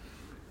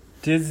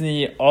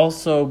 Disney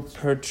also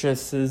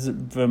purchases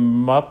The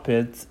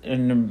Muppets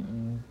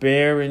and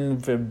Bearing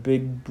the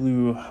Big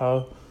Blue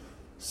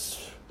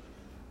House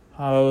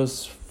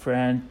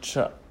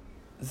franchises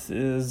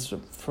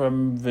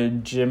from the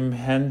Jim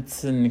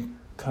Henson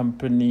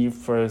Company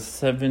for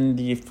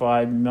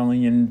 $75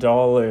 million.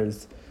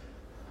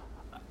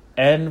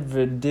 And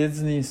the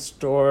Disney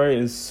Store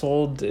is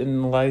sold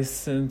and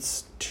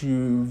licensed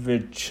to the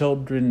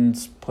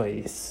Children's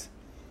Place.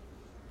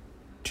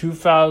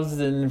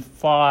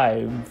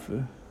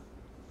 2005.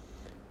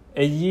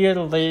 A year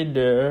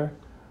later,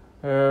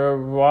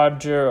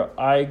 Roger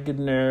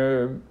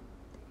Eigner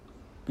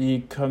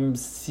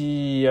becomes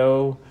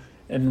CEO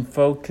and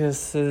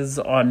focuses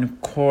on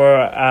core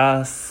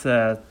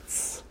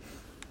assets,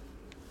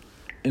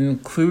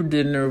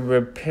 including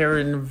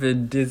repairing the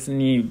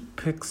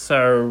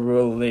Disney-Pixar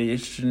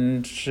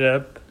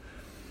relationship.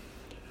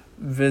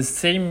 The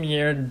same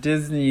year,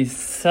 Disney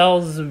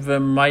sells the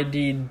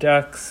Mighty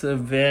Ducks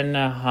of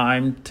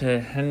Anaheim to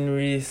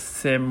Henry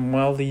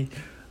Samueli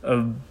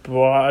of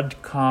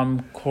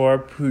Broadcom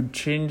Corp., who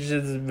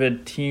changes the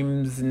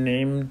team's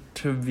name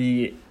to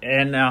the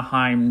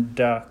Anaheim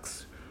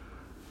Ducks.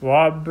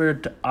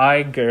 Robert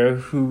Iger,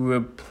 who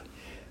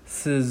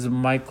replaces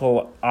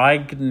Michael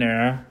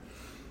Eisner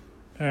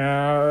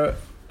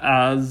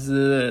as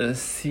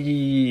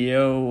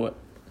CEO.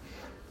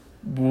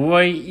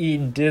 Roy E.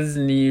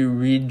 Disney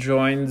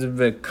rejoins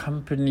the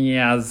company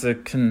as a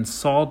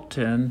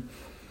consultant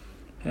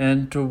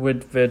and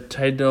with the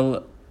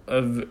title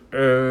of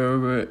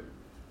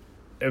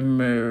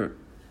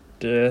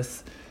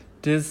Emeritus.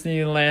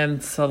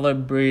 Disneyland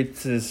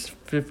celebrates its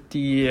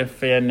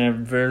 50th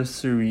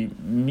anniversary.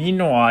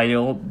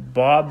 Meanwhile,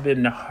 Bob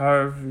and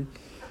Harvey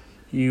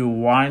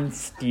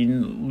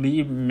Weinstein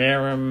leave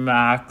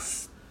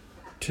Miramax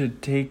to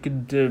take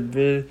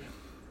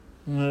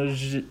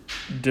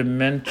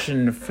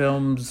Dimension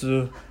Films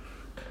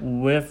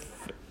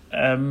with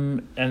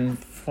and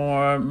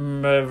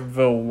form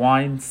the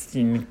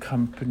Weinstein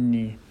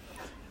Company.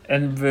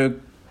 And the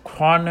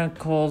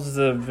Chronicles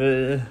of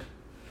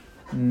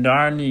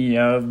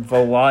Narnia, The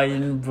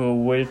Lion, the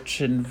Witch,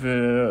 and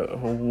the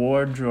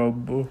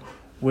Wardrobe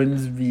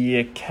wins the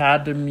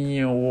Academy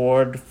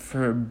Award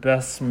for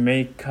Best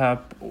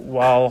Makeup,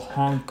 while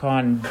Hong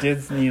Kong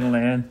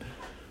Disneyland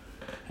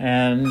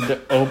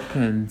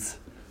opens.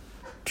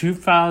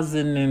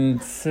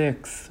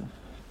 2006,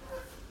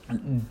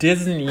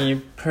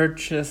 Disney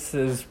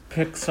purchases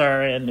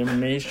Pixar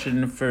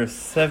Animation for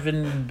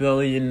 $7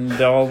 billion.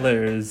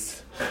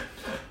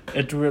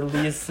 It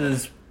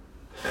releases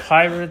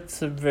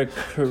Pirates of the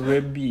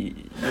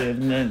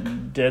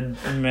Caribbean, Dead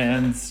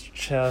Man's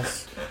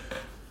Chest,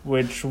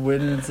 which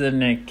wins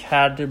an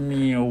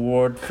Academy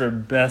Award for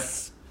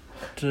Best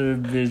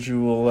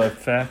Visual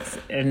Effects,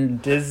 and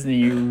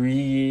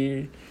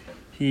Disney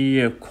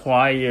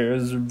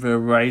acquires the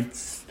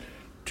rights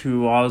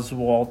to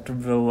Oswald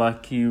the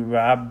Lucky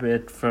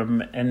Rabbit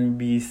from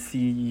NBC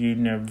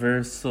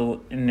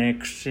Universal in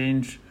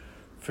exchange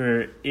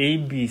for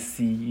ABC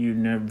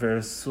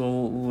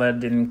Universal,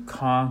 led in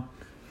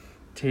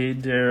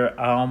commentator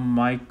Al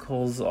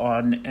Michaels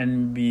on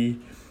NBC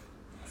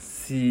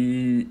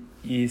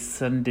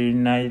Sunday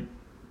Night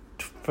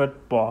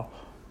Football.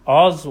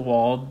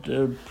 Oswald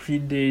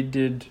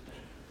predated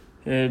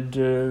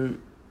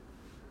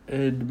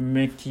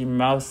Mickey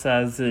Mouse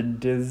as a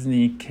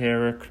Disney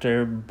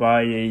character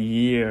by a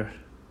year.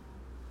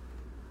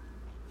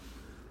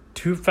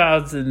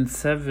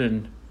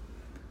 2007,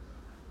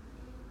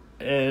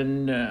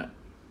 and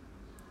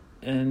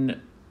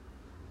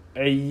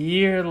a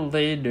year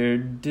later,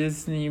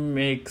 Disney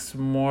makes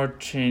more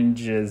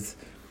changes.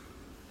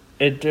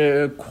 It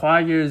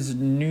acquires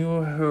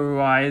New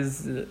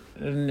Horizon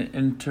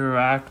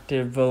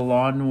Interactive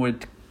along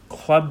with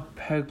Club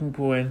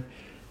Penguin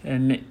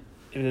and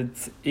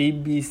its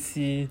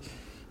ABC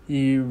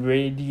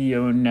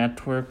radio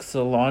networks,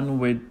 along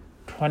with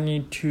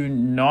 22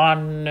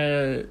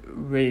 non-radio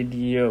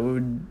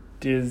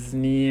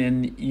Disney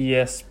and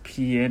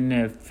ESPN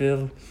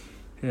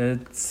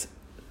affiliates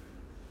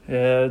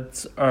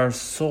are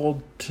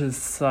sold to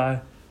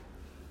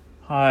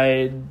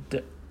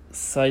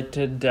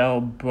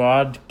Citadel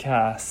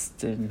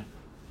Broadcasting.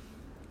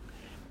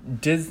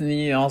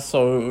 Disney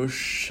also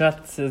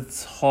shuts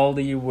its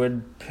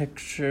Hollywood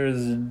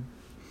Pictures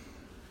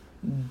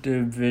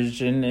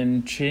division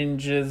and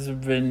changes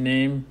the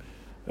name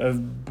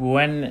of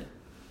Buena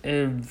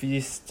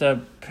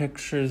Vista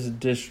Pictures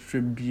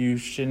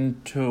Distribution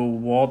to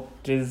Walt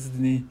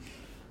Disney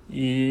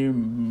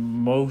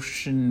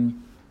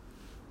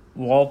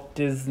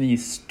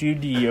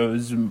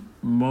Studios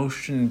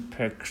Motion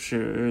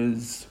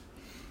Pictures.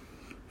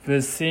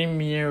 The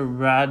same year,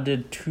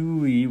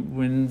 Ratatouille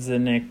wins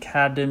an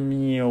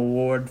Academy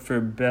Award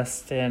for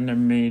Best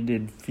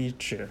Animated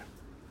Feature.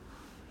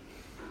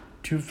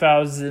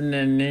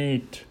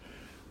 2008,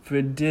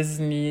 the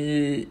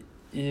Disney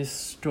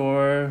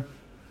Store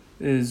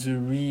is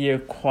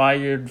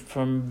reacquired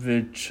from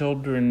the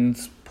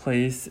Children's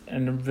Place,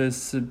 and the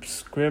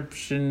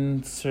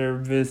subscription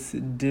service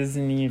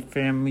Disney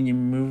Family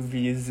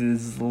Movies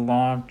is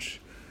launched.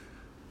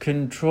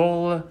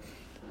 Control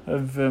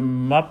of the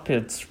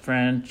Muppets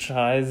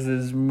franchise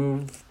is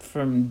moved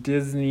from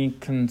Disney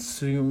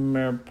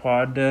Consumer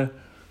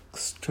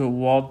Products to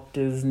Walt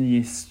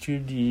Disney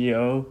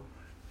Studio,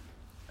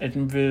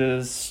 and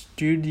the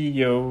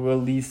studio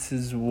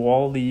releases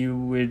WALL-E,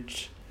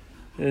 which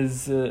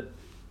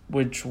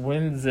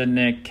wins an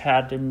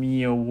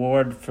Academy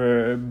Award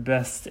for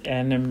Best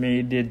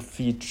Animated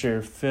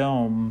Feature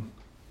Film.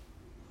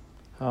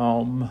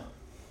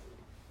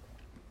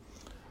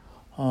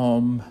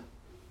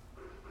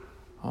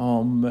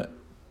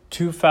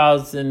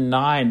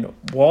 2009,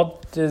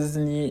 Walt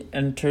Disney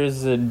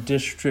enters a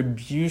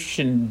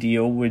distribution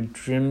deal with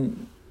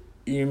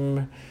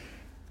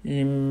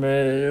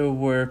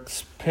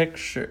DreamWorks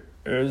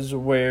Pictures,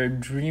 where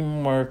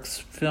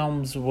DreamWorks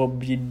films will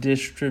be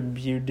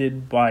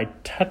distributed by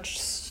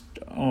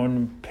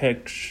Touchstone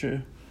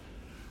Pictures.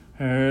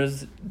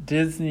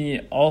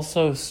 Disney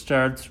also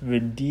starts the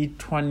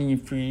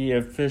D23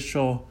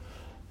 official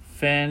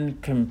fan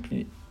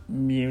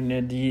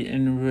community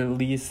and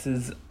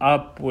releases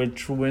Up,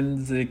 which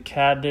wins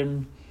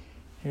Academy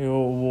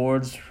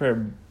Awards for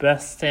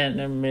Best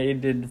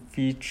Animated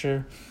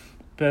Feature,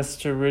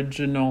 Best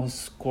Original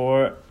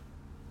Score,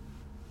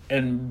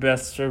 and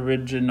Best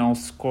Original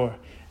Score.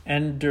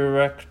 And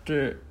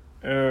director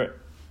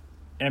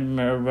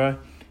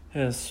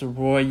Emeritus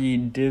Roy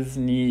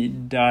Disney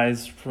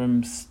dies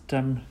from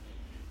stomach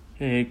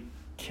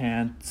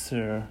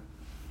cancer.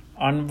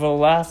 On the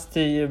last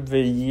day of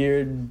the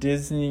year,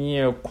 Disney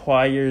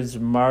acquires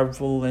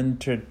Marvel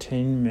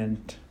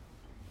Entertainment.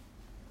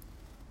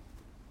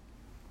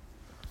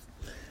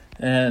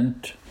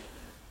 And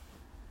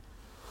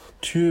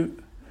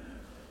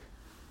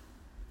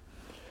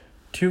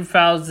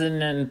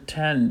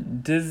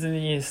 2010,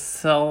 Disney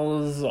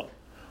sells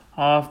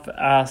off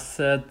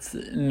assets,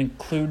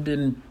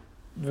 including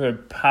the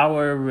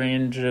Power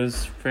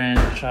Rangers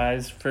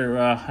franchise, for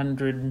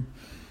 $100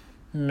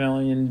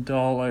 million,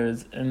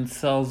 and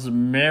sells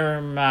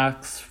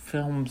Miramax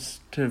Films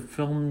to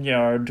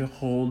Filmyard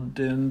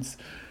Holdings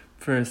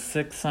for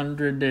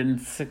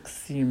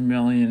 $660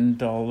 million.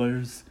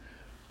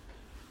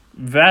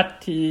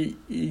 That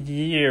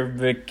year,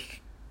 the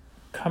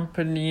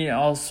company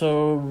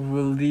also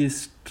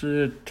released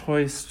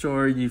Toy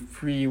Story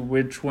 3,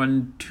 which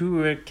won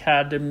 2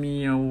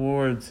 Academy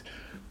Awards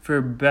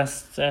for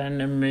Best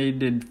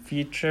Animated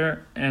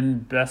Feature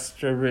and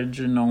Best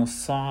Original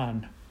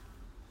Song.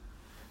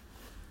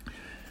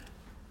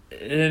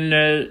 In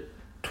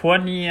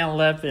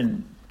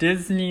 2011,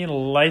 Disney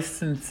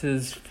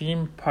licenses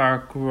theme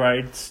park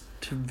rights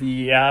to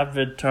the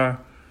Avatar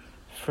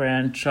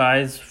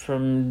franchise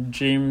from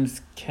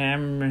James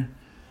Cameron's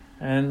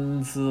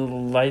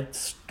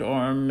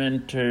Lightstorm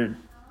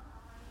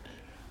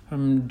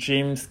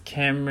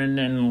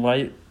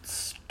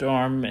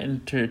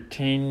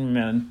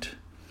Entertainment,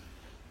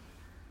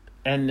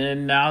 and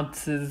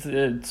announces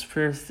its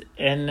first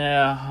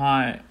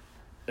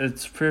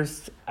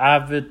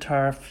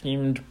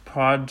Avatar-themed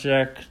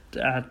project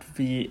at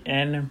the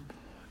Animal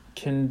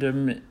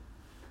Kingdom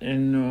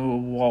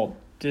in Walt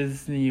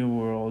Disney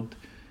World.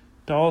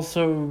 It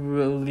also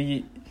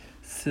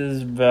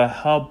releases The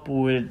Help,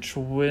 which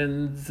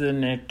wins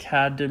an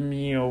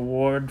Academy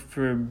Award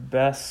for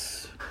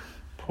Best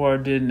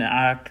Supporting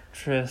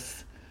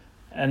Actress,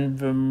 and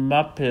The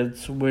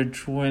Muppets,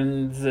 which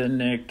wins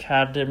an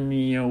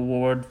Academy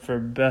Award for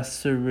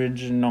Best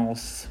Original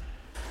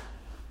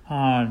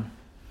Song.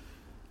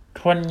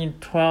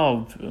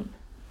 2012,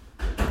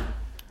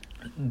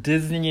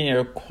 Disney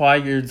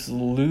acquires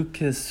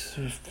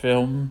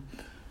Lucasfilm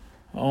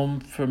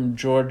from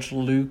George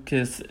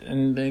Lucas,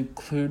 and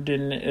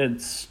including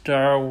its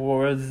Star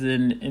Wars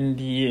and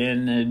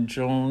Indiana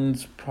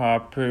Jones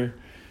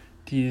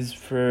properties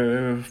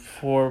for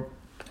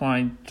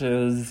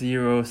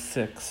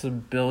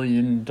 $4.06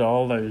 billion.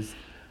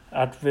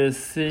 At the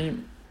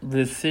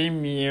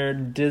same year,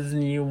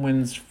 Disney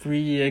wins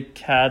 3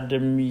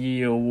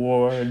 Academy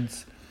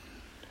Awards.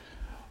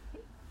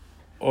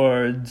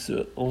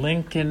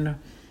 Lincoln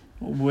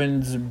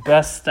wins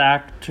Best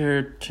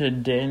Actor to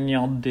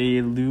Daniel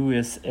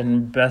Day-Lewis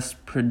and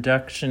Best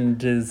Production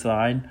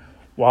Design,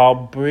 while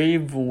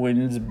Brave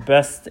wins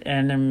Best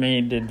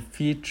Animated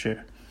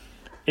Feature.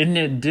 In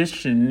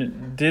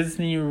addition,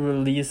 Disney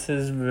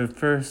releases the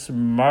first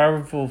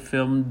Marvel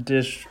film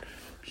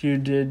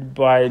distributed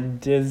by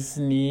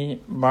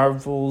Disney,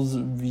 Marvel's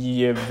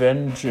The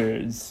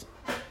Avengers.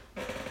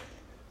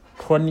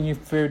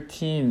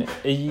 2013,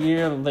 a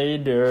year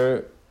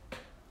later,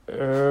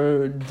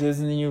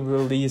 Disney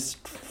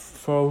released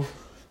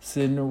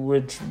Frozen,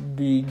 which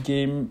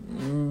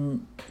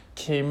became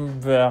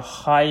the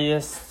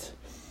highest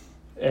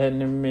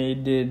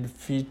animated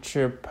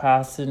feature,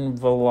 passing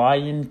The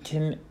Lion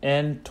King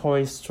and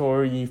Toy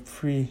Story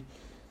 3.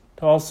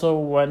 It also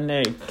won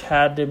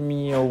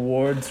Academy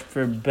Awards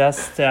for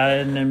Best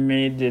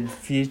Animated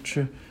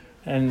Feature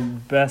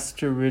and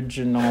Best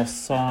Original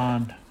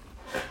Song.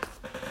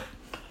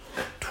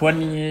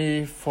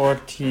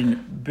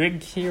 2014,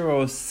 Big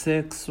Hero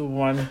 6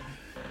 won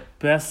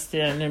Best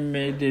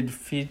Animated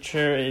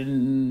Feature,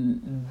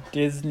 and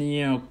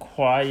Disney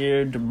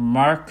acquired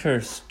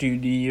Marker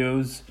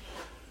Studios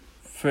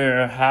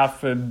for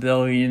 $500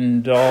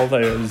 million.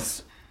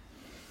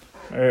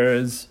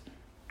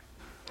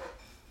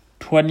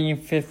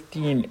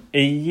 2015,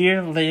 a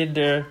year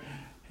later,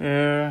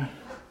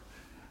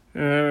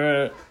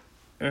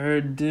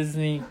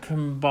 Disney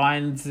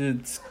combines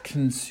its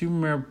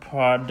consumer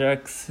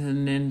products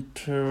and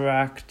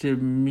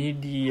interactive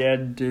media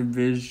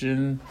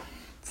divisions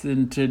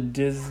into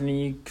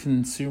Disney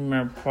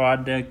Consumer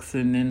Products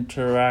and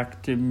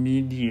Interactive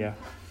Media.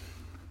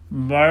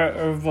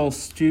 Marvel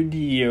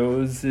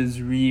Studios is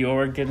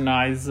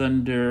reorganized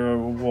under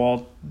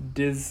Walt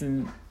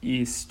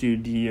Disney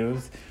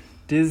Studios.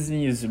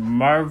 Disney's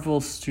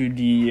Marvel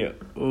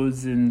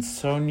Studios and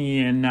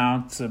Sony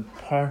announced a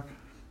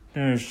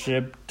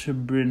partnership to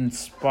bring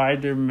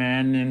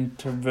Spider-Man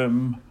into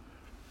the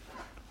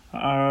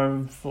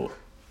Marvel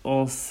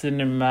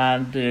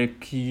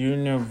Cinematic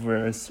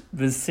Universe.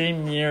 The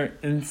same year,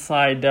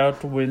 Inside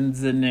Out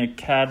wins an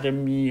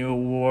Academy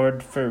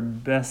Award for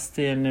Best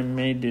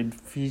Animated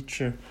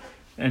Feature,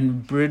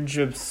 and Bridge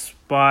of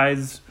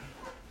Spies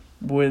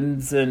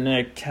wins an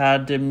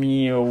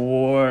Academy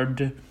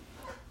Award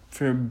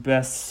for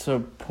Best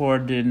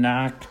Supporting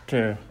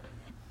Actor.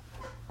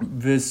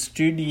 The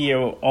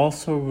studio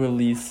also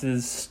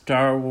releases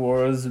Star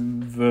Wars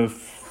The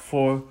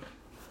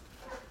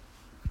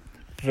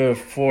The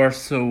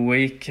Force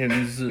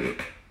Awakens,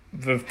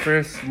 the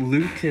first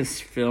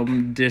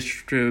Lucasfilm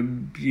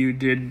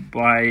distributed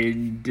by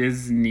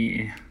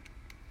Disney.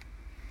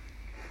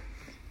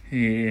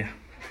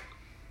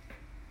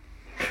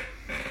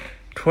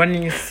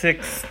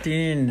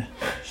 2016,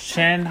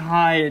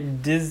 Shanghai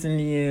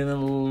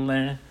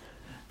Disneyland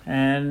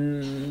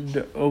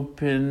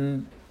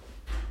opened,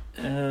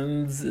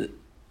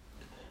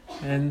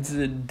 and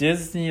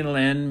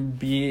Disneyland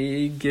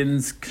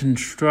begins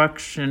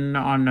construction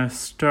on a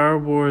Star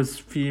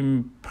Wars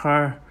themed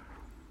part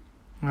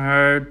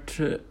of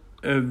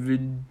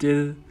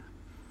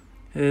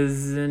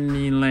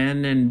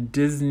Disneyland and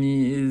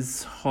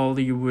Disney's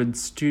Hollywood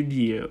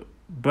studio.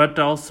 But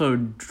also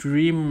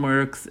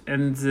DreamWorks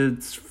ends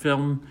its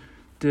film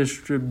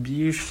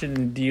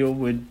distribution deal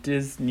with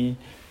Disney.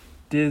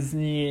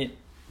 Disney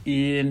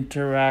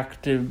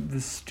Interactive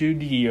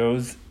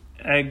Studios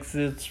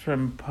exits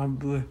from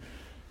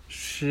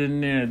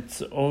publishing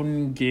its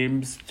own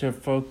games to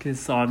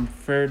focus on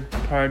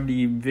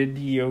third-party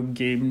video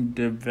game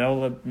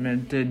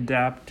development,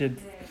 adapted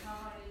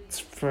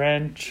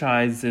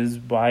franchises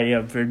by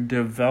other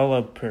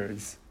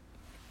developers.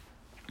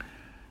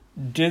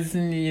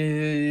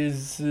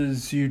 Disney's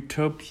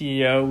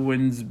Zootopia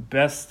wins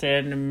Best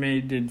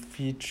Animated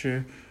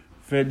Feature.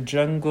 The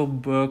Jungle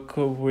Book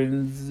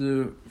wins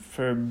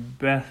for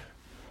Best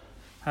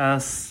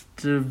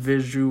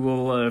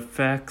Visual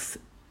Effects,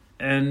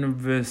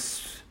 and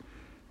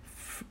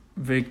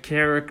the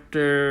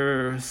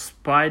character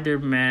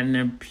Spider-Man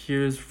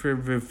appears for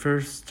the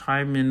first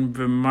time in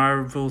the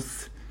Marvel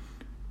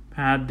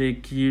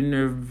Cinematic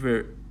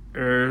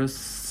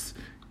Universe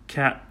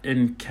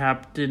in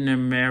Captain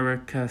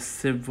America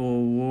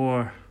Civil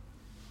War.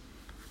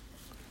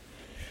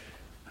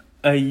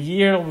 A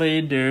year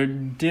later,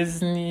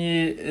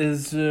 Disney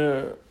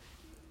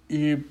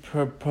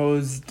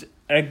proposed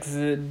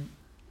ending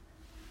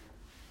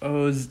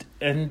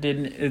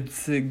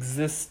its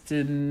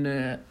existing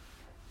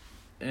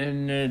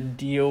in a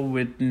deal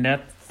with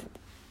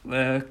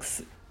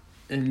Netflix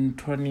in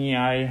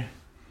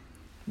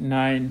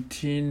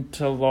 2019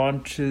 to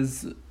launch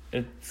its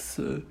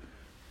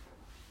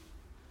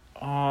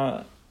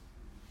on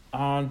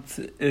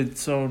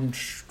its own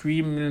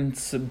streaming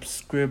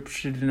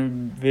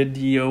subscription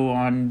video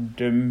on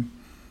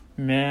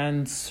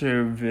demand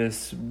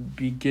service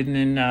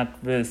beginning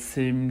at the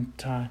same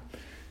time.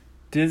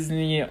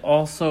 Disney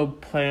also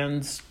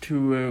plans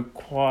to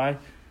acquire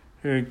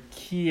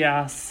key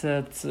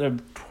assets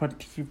of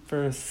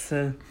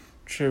 21st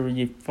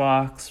Century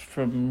Fox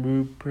from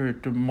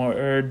Rupert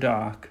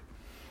Murdoch.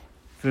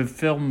 The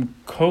film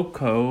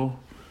Coco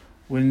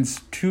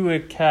wins 2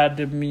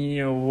 Academy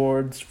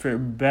Awards for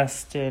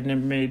Best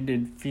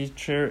Animated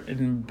Feature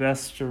and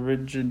Best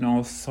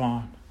Original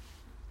Song.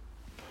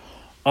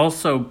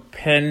 Also,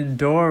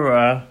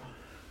 Pandora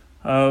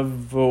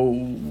of the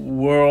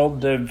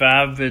World of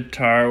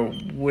Avatar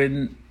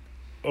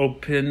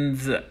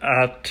opens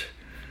at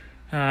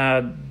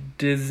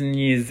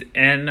Disney's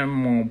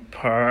Animal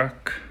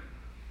Park.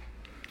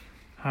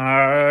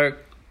 And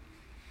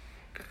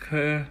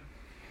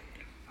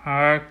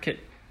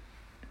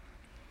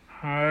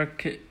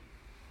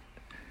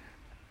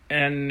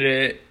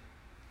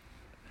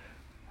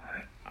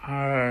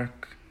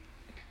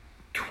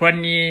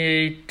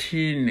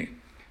 2018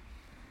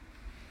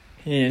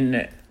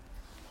 in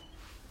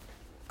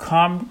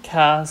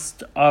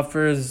Comcast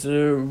offers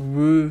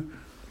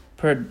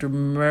Rupert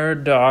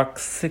Murdoch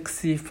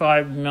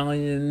 $65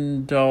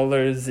 million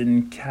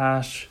in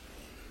cash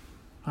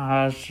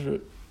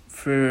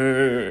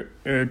for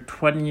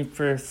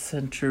 21st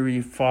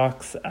Century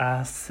Fox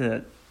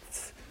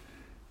assets.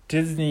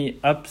 Disney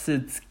ups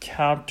its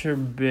counter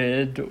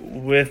bid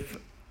with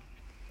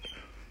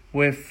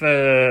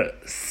a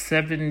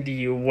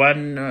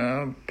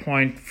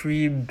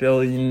 $71.3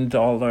 billion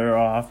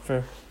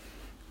offer.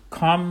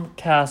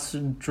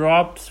 Comcast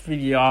drops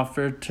the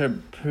offer to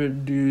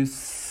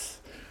produce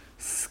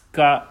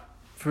Sky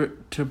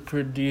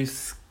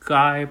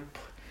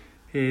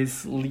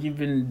Place,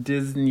 leaving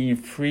Disney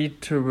free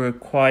to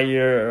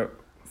acquire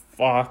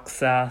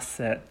Fox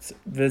assets.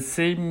 The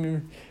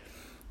same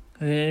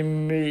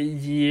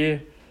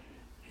year,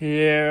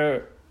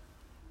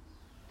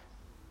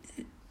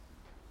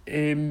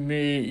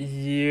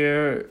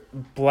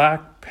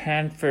 Black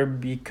Panther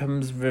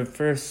becomes the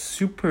first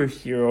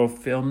superhero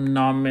film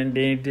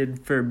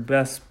nominated for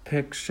Best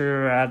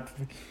Picture at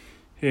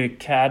the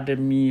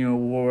Academy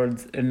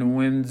Awards and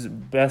wins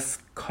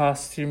Best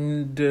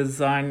Costume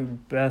Design,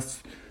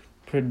 Best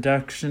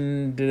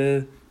Production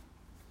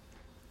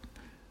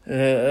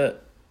Design,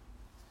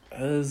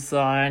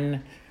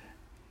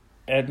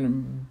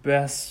 and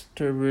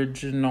Best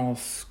Original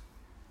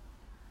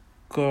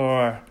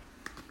Score.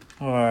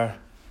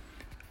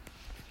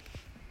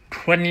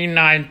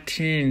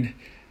 2019,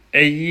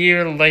 a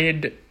year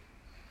later,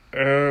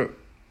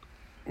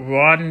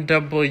 Ron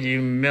W.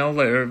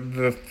 Miller,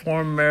 the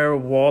former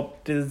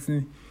Walt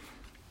Disney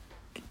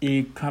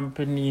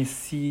Company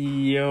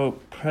CEO,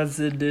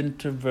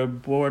 president of the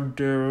board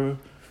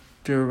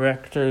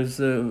directors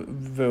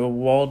of the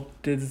Walt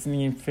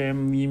Disney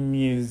Family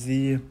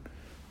Museum,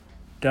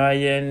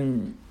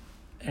 Diane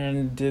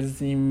and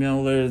Disney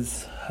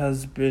Miller's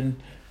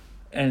husband,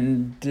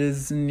 and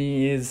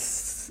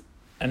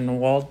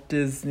Walt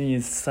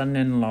Disney's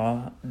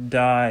son-in-law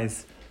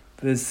dies.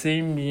 The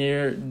same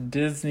year,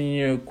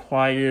 Disney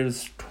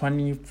acquires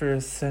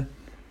 20th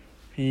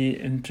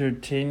Century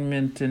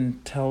Entertainment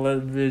and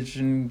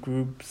Television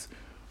Groups,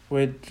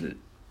 with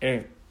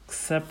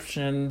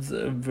exceptions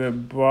of the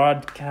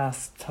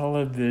broadcast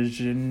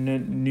television,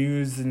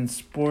 news, and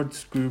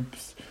sports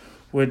groups,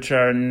 which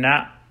are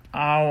now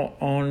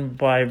owned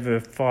by the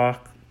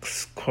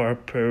Fox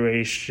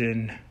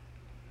Corporation.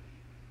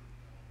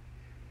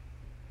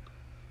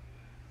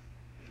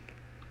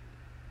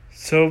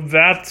 So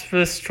that's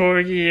the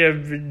story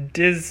of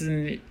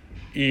Disney.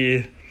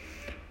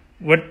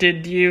 What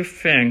did you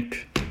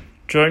think?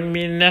 Join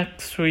me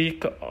next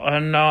week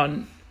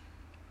on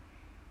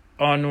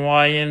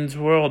Wyan's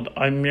World.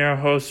 I'm your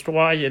host,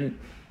 Wyan.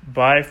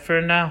 Bye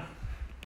for now.